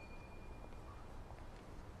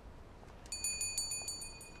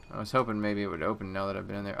 I was hoping maybe it would open now that I've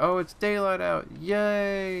been in there. Oh, it's daylight out!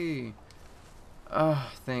 Yay!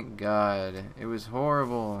 Oh, thank God. It was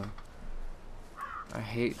horrible. I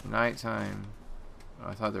hate nighttime. Oh,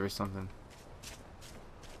 I thought there was something.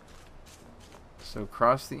 So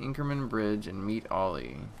cross the Inkerman Bridge and meet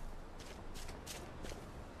Ollie.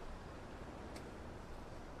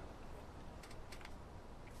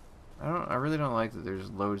 I really don't like that there's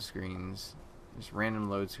load screens. Just random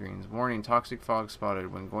load screens. Warning, toxic fog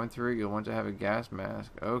spotted. When going through it, you'll want to have a gas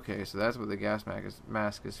mask. Okay, so that's what the gas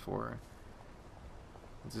mask is for.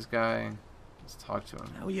 What's this guy? Let's talk to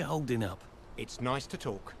him. How are you holding up? It's nice to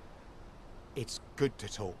talk. It's good to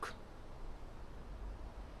talk.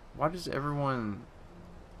 Why does everyone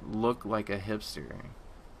look like a hipster?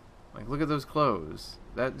 Like, look at those clothes.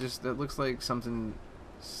 That looks like something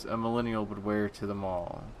a millennial would wear to the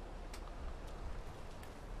mall.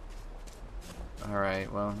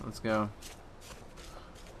 Alright, well, let's go.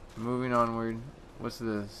 Moving onward. What's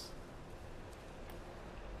this?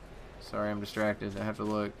 Sorry, I'm distracted. I have to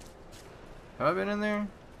look. Have I been in there?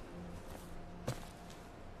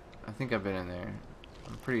 I think I've been in there.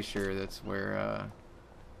 I'm pretty sure that's where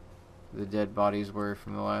the dead bodies were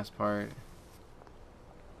from the last part.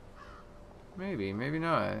 Maybe, maybe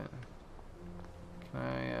not. Can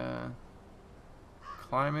I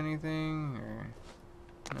climb anything or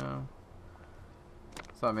no?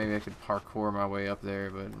 Thought maybe I could parkour my way up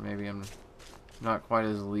there, but maybe I'm not quite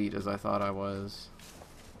as elite as I thought I was.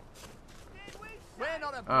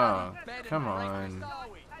 Oh, come on.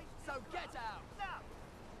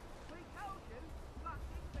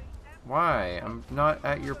 Why? I'm not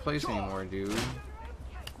at your place anymore, dude.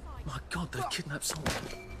 My God, they kidnapped someone.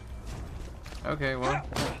 Okay, well,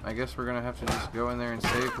 I guess we're gonna have to just go in there and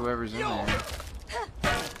save whoever's in there.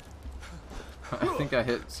 I think I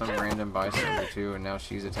hit some random bystander too, and now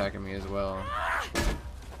she's attacking me as well.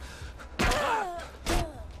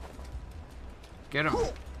 Get him!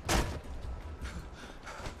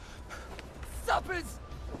 Supper's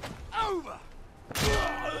over.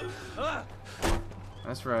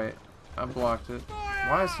 That's right. I blocked it.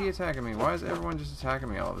 Why is he attacking me? Why is everyone just attacking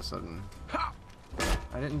me all of a sudden?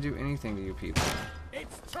 I didn't do anything to you people.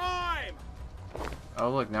 It's time. Oh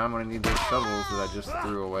look, now I'm gonna need those shovels that I just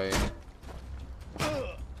threw away.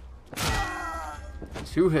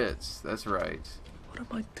 2 hits. That's right. What am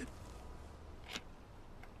I doing?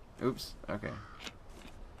 Oops. Okay.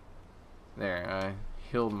 There. I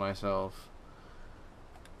healed myself.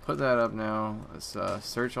 Put that up now. Let's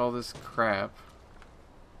search all this crap.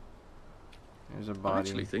 There's a body. I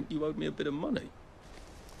actually think you owed me a bit of money.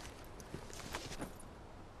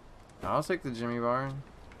 I'll take the Jimmy bar.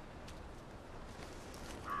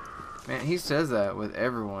 Man, he says that with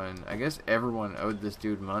everyone. I guess everyone owed this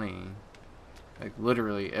dude money. Like,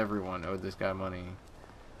 literally everyone owed this guy money.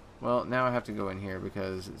 Well, now I have to go in here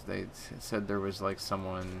because they said there was, like,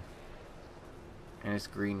 someone... And it's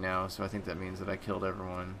green now, so I think that means that I killed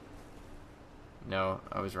everyone. No,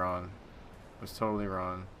 I was wrong. I was totally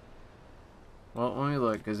wrong. Well, let me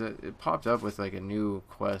look, because it popped up with, like, a new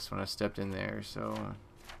quest when I stepped in there, so...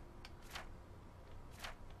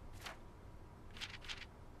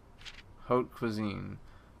 Haute cuisine.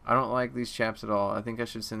 I don't like these chaps at all. I think I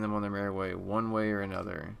should send them on their merry way, one way or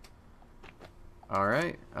another.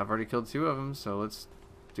 Alright, I've already killed 2 of them, so let's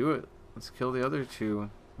do it. Let's kill the other 2.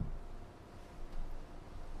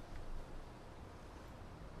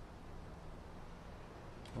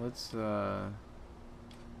 Let's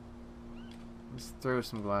throw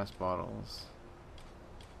some glass bottles.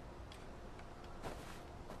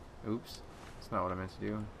 Oops, that's not what I meant to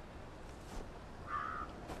do.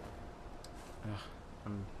 Ugh,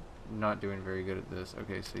 I'm not doing very good at this.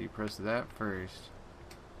 Okay, so you press that first.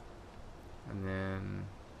 And then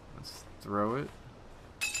let's throw it.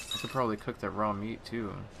 I could probably cook that raw meat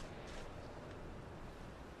too.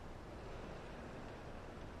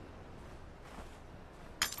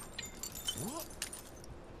 What?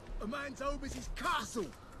 A man's over his castle,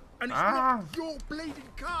 and it's not your bleeding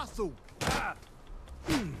castle.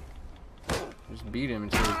 Just beat him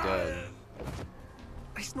until he's dead.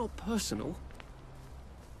 It's not personal.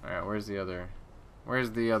 Alright, where's the other? Where's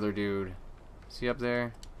the other dude? Is he up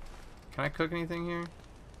there? Can I cook anything here?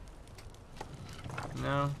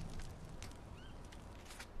 No.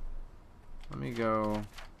 Let me go.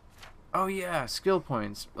 Oh yeah, skill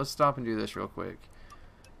points. Let's stop and do this real quick.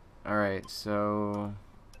 Alright, so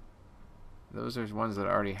those are ones that I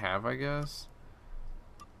already have, I guess.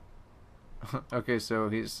 Okay, so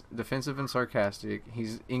he's defensive and sarcastic.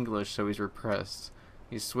 He's English, so he's repressed.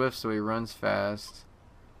 He's swift, so he runs fast.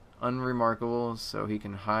 Unremarkable, so he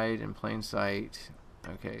can hide in plain sight.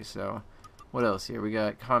 Okay, so what else here? We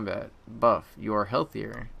got combat. Buff, you are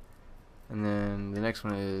healthier. And then the next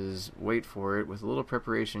one is, wait for it, with a little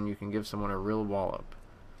preparation you can give someone a real wallop.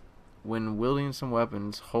 When wielding some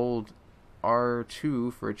weapons, hold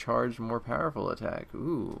R2 for a charged, more powerful attack.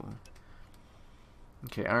 Ooh.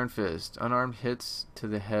 Okay, Iron Fist. Unarmed hits to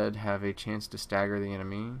the head have a chance to stagger the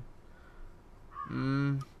enemy. I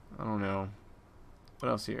don't know. What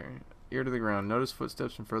else here? Ear to the ground. Notice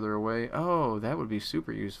footsteps from further away. Oh, that would be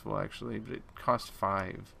super useful, actually, but it costs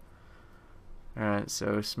 5. Alright,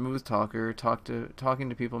 so smooth talker. Talking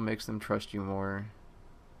to people makes them trust you more.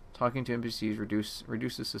 Talking to NPCs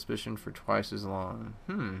reduces suspicion for twice as long.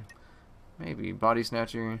 Maybe. Body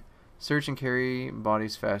snatcher. Search and carry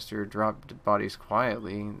bodies faster. Drop bodies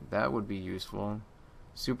quietly. That would be useful.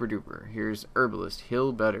 Super duper. Here's herbalist.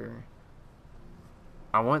 Heal better.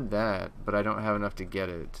 I want that, but I don't have enough to get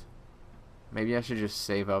it. Maybe I should just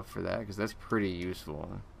save up for that, because that's pretty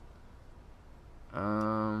useful.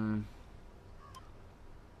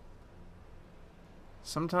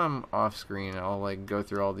 Sometime off screen I'll like go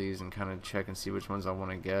through all these and kind of check and see which ones I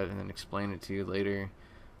want to get and then explain it to you later.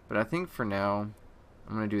 But I think for now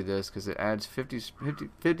I'm going to do this because it adds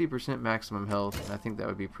 50% maximum health, and I think that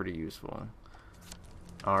would be pretty useful.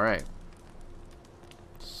 Alright.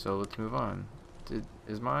 So let's move on.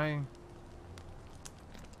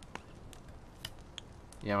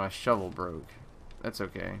 Yeah, my shovel broke. That's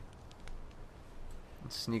okay.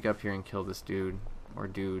 Let's sneak up here and kill this dude. Or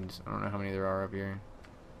dudes. I don't know how many there are up here.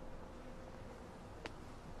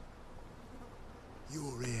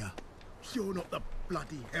 You're here. You're not the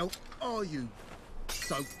bloody help, are you?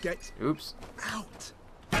 So get Oops. out.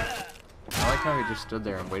 I like how he just stood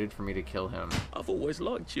there and waited for me to kill him. I've always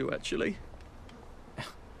liked you, actually.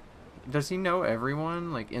 Does he know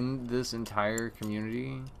everyone, like, in this entire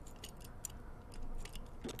community?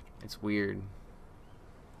 It's weird.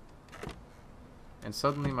 And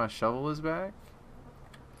suddenly my shovel is back?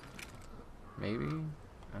 Maybe?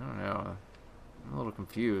 I don't know. I'm a little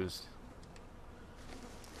confused.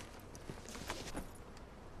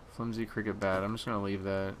 Flimsy cricket bat. I'm just gonna leave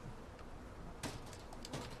that.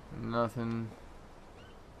 Nothing.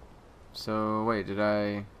 So, wait, did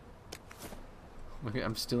I... Look,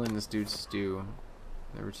 I'm stealing this dude's stew.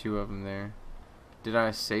 There were 2 of them there. Did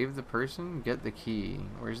I save the person? Get the key.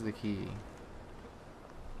 Where's the key?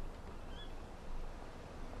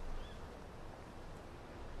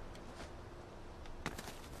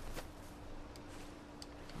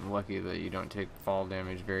 I'm lucky that you don't take fall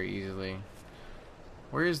damage very easily.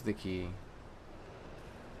 Where is the key?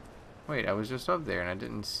 Wait, I was just up there and I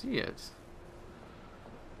didn't see it.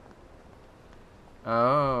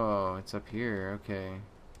 Oh, it's up here. Okay.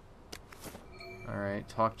 Alright,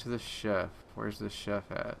 talk to the chef. Where's the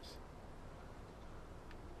chef at?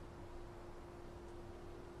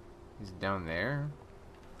 He's down there?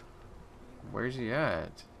 Where's he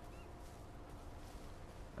at?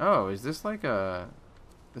 Oh, is this like a...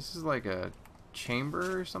 This is like a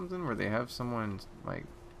chamber or something where they have someone, like,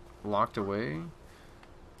 locked away?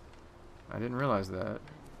 I didn't realize that.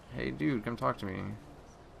 Hey, dude, come talk to me.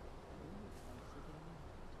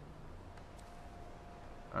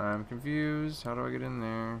 I'm confused. How do I get in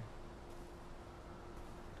there?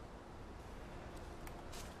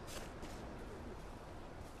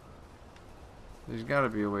 There's gotta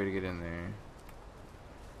be a way to get in there.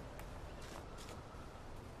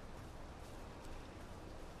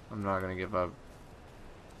 I'm not gonna give up.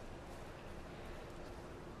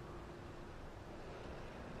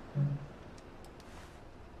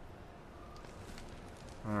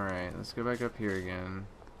 Alright, let's go back up here again.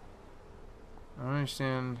 I don't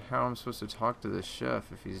understand how I'm supposed to talk to the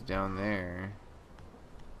chef if he's down there.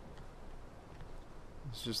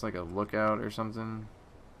 It's just like a lookout or something.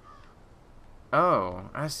 Oh,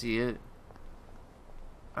 I see it.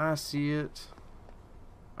 I see it.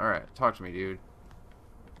 Alright, talk to me, dude.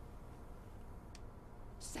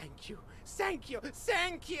 Thank you, thank you,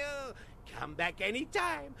 thank you! Come back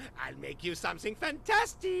anytime. I'll make you something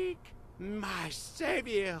fantastic. My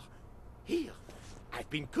savior. Here, I've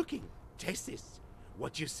been cooking. Taste this.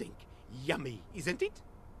 What you think? Yummy, isn't it?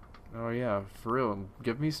 Oh yeah, for real.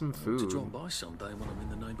 Give me some To food. drop by someday when I'm in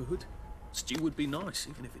the neighbourhood. Stew would be nice,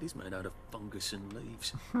 even if it is made out of fungus and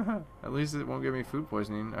leaves. At least it won't give me food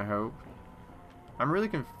poisoning, I hope. I'm really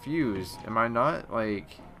confused. Am I not, like,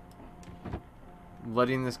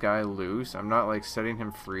 letting this guy loose? I'm not, like, setting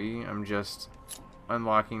him free. I'm just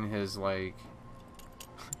unlocking his, like,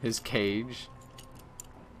 his cage.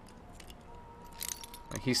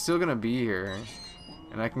 Like, he's still gonna be here.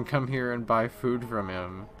 And I can come here and buy food from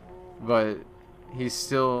him. But he's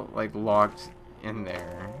still, like, locked in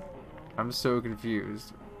there. I'm so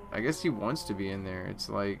confused. I guess he wants to be in there. It's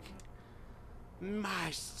like...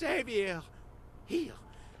 My savior. Here,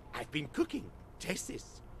 I've been cooking. Taste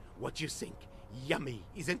this. What you think? Yummy,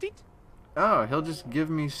 isn't it? Oh, he'll just give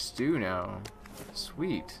me stew now.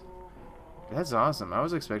 Sweet. That's awesome. I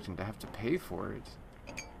was expecting to have to pay for it.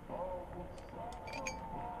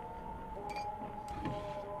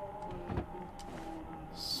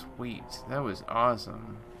 Sweet. That was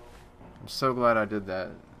awesome. I'm so glad I did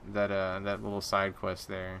that little side quest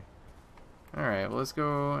there. Alright, well, let's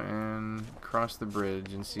go and cross the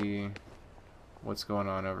bridge and see what's going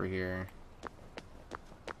on over here.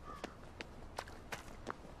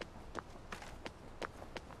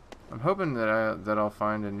 I'm hoping that I'll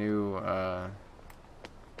find a new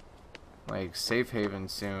like safe haven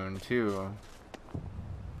soon too.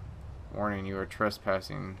 Warning, you are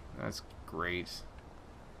trespassing. That's great.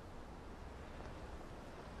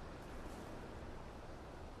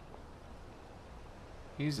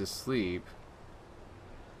 He's asleep.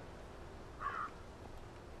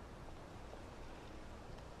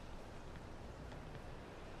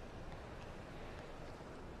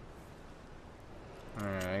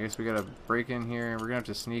 Alright, I guess we gotta break in here. We're gonna have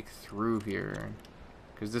to sneak through here.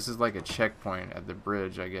 Because this is like a checkpoint at the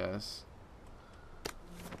bridge, I guess.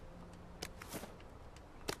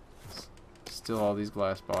 Steal all these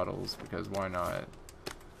glass bottles, because why not?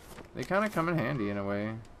 They kind of come in handy in a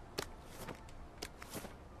way.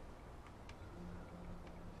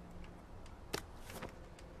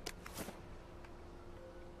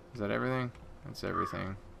 Is that everything? That's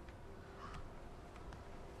everything.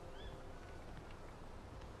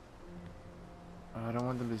 Oh, I don't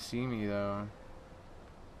want them to see me though.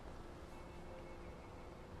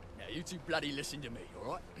 Now you two bloody listen to me,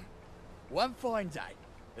 alright? One fine day,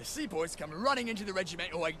 the seaboys come running into the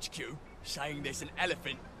regimental HQ, saying there's an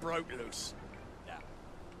elephant broke loose. Now,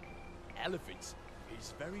 elephants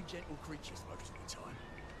is very gentle creatures most of the time,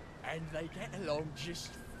 and they get along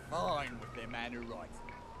just fine with their man who rides them.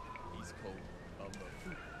 He's called a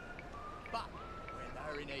Mafu. But when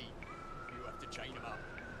they're in heat, you have to chain them up.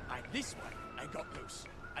 And this way, they got loose.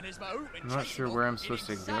 And there's my I'm not sure where I'm supposed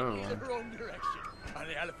to go. the wrong direction. And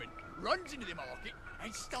the elephant runs into the market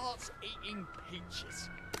and starts eating peaches.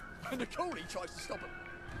 And the coolie tries to stop him.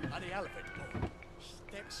 And the elephant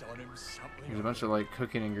steps on him something. There's a bunch of like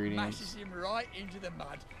cooking ingredients. Mashes him right into the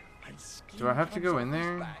mud. And Do I have to go in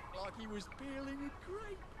there? Like he was peeling a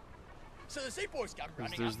grape. So the seaboys come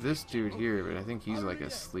running. There's this dude here, but I think he's like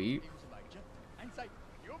asleep. And say,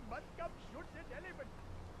 you must come shoot this elephant.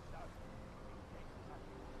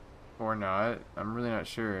 Or not. I'm really not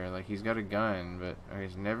sure. Like, he's got a gun, but okay,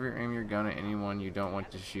 so never aim your gun at anyone you don't want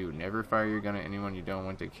to shoot. Never fire your gun at anyone you don't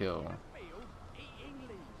want to kill.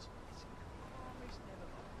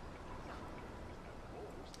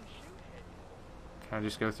 Can I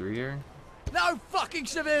just go through here? No fucking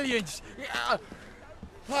civilians! I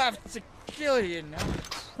have to kill you now.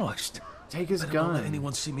 Christ. Take his Better gun. not let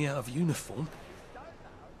anyone see me out of uniform.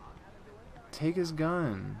 Take his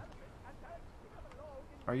gun.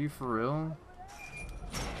 Are you for real?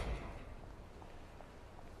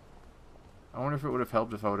 I wonder if it would have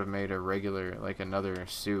helped if I would have made a regular, like another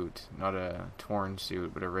suit. Not a torn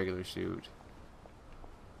suit, but a regular suit.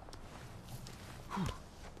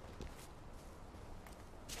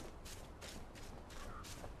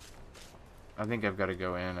 I think I've got to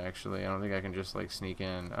go in, actually. I don't think I can just, like, sneak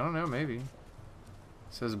in. I don't know, maybe. It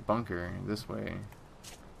says bunker this way.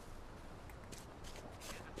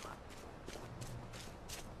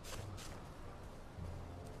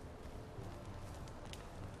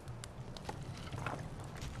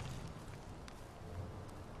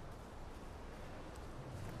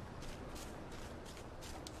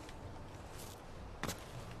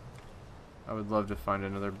 I would love to find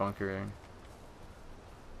another bunker.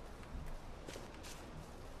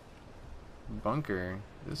 Bunker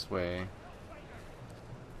this way.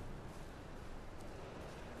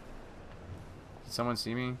 Did someone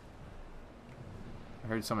see me? I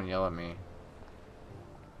heard someone yell at me.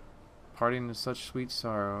 Parting to such sweet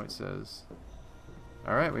sorrow, it says.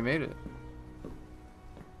 Alright, we made it.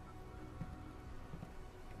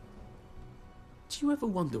 Do you ever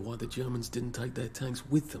wonder why the Germans didn't take their tanks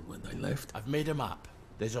with them when they left? I've made a map.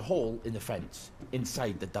 There's a hole in the fence,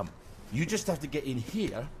 inside the dump. You just have to get in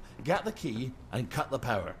here, get the key, and cut the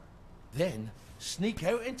power. Then, sneak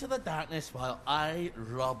out into the darkness while I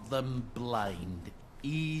rob them blind.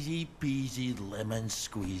 Easy peasy lemon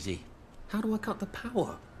squeezy. How do I cut the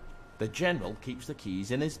power? The General keeps the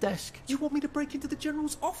keys in his desk. You want me to break into the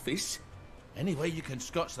General's office? Any way you can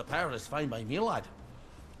scotch the power is fine by me, lad.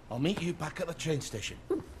 I'll meet you back at the train station.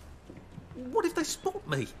 What if they spot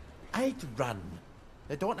me? I'd run.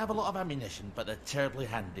 They don't have a lot of ammunition, but they're terribly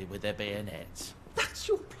handy with their bayonets. That's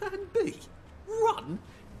your plan B? Run?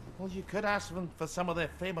 Well, you could ask them for some of their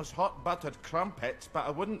famous hot buttered crumpets, but I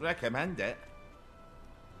wouldn't recommend it.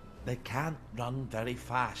 They can't run very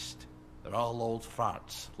fast. They're all old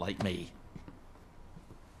farts, like me.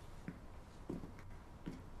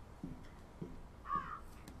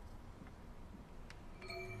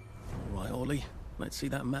 Right, Ollie. Let's see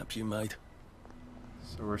that map you made.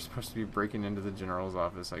 So we're supposed to be breaking into the General's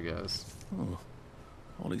office, I guess. Oh.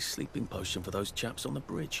 Ollie's sleeping potion for those chaps on the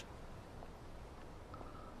bridge.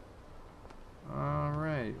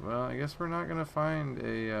 Alright, well, I guess we're not gonna find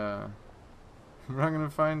a, we're not gonna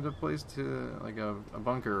find a place to, like a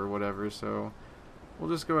bunker or whatever, so we'll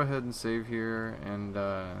just go ahead and save here, and,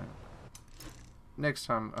 next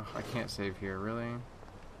time, oh, I can't save here, really?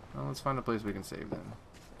 Well, let's find a place we can save then.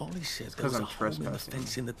 Ollie said there was I'm a hole in the trespassing.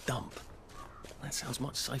 fence in the dump. That sounds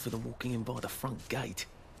much safer than walking in by the front gate.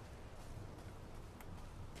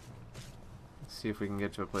 Let's see if we can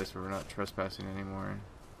get to a place where we're not trespassing anymore.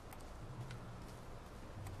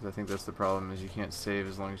 'Cause I think that's the problem, is you can't save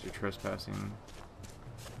as long as you're trespassing.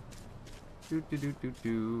 Doo doo doo doo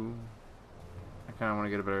doo. I kind of want to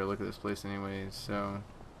get a better look at this place anyways, so...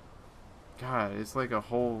 God, it's like a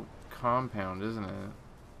whole compound, isn't it?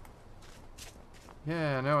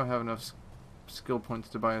 Yeah, now I have enough skill points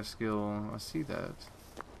to buy a skill. I see that.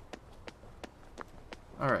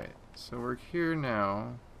 Alright, so we're here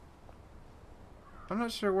now. I'm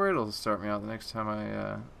not sure where it'll start me out the next time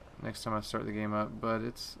I start the game up, but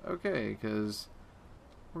it's okay, because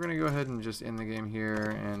we're gonna go ahead and just end the game here,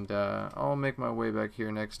 and I'll make my way back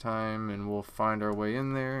here next time, and we'll find our way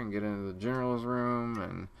in there and get into the General's room,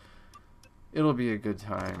 and it'll be a good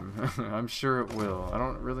time. I'm sure it will. I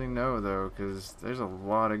don't really know though, because there's a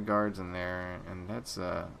lot of guards in there, and that's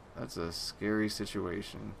a scary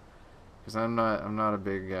situation. Because I'm not a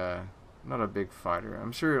big fighter.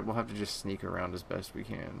 I'm sure we'll have to just sneak around as best we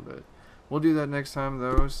can, but we'll do that next time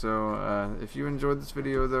though. So if you enjoyed this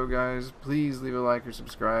video though, guys, please leave a like or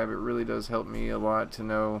subscribe. It really does help me a lot to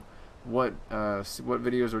know what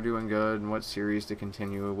videos are doing good and what series to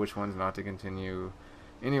continue, which ones not to continue.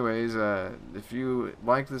 Anyways, if you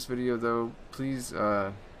liked this video though, please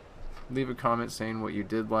leave a comment saying what you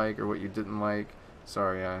did like or what you didn't like.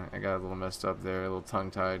 Sorry, I got a little messed up there, a little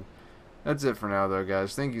tongue-tied. That's it for now though,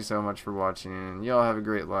 guys. Thank you so much for watching, and y'all have a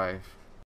great life.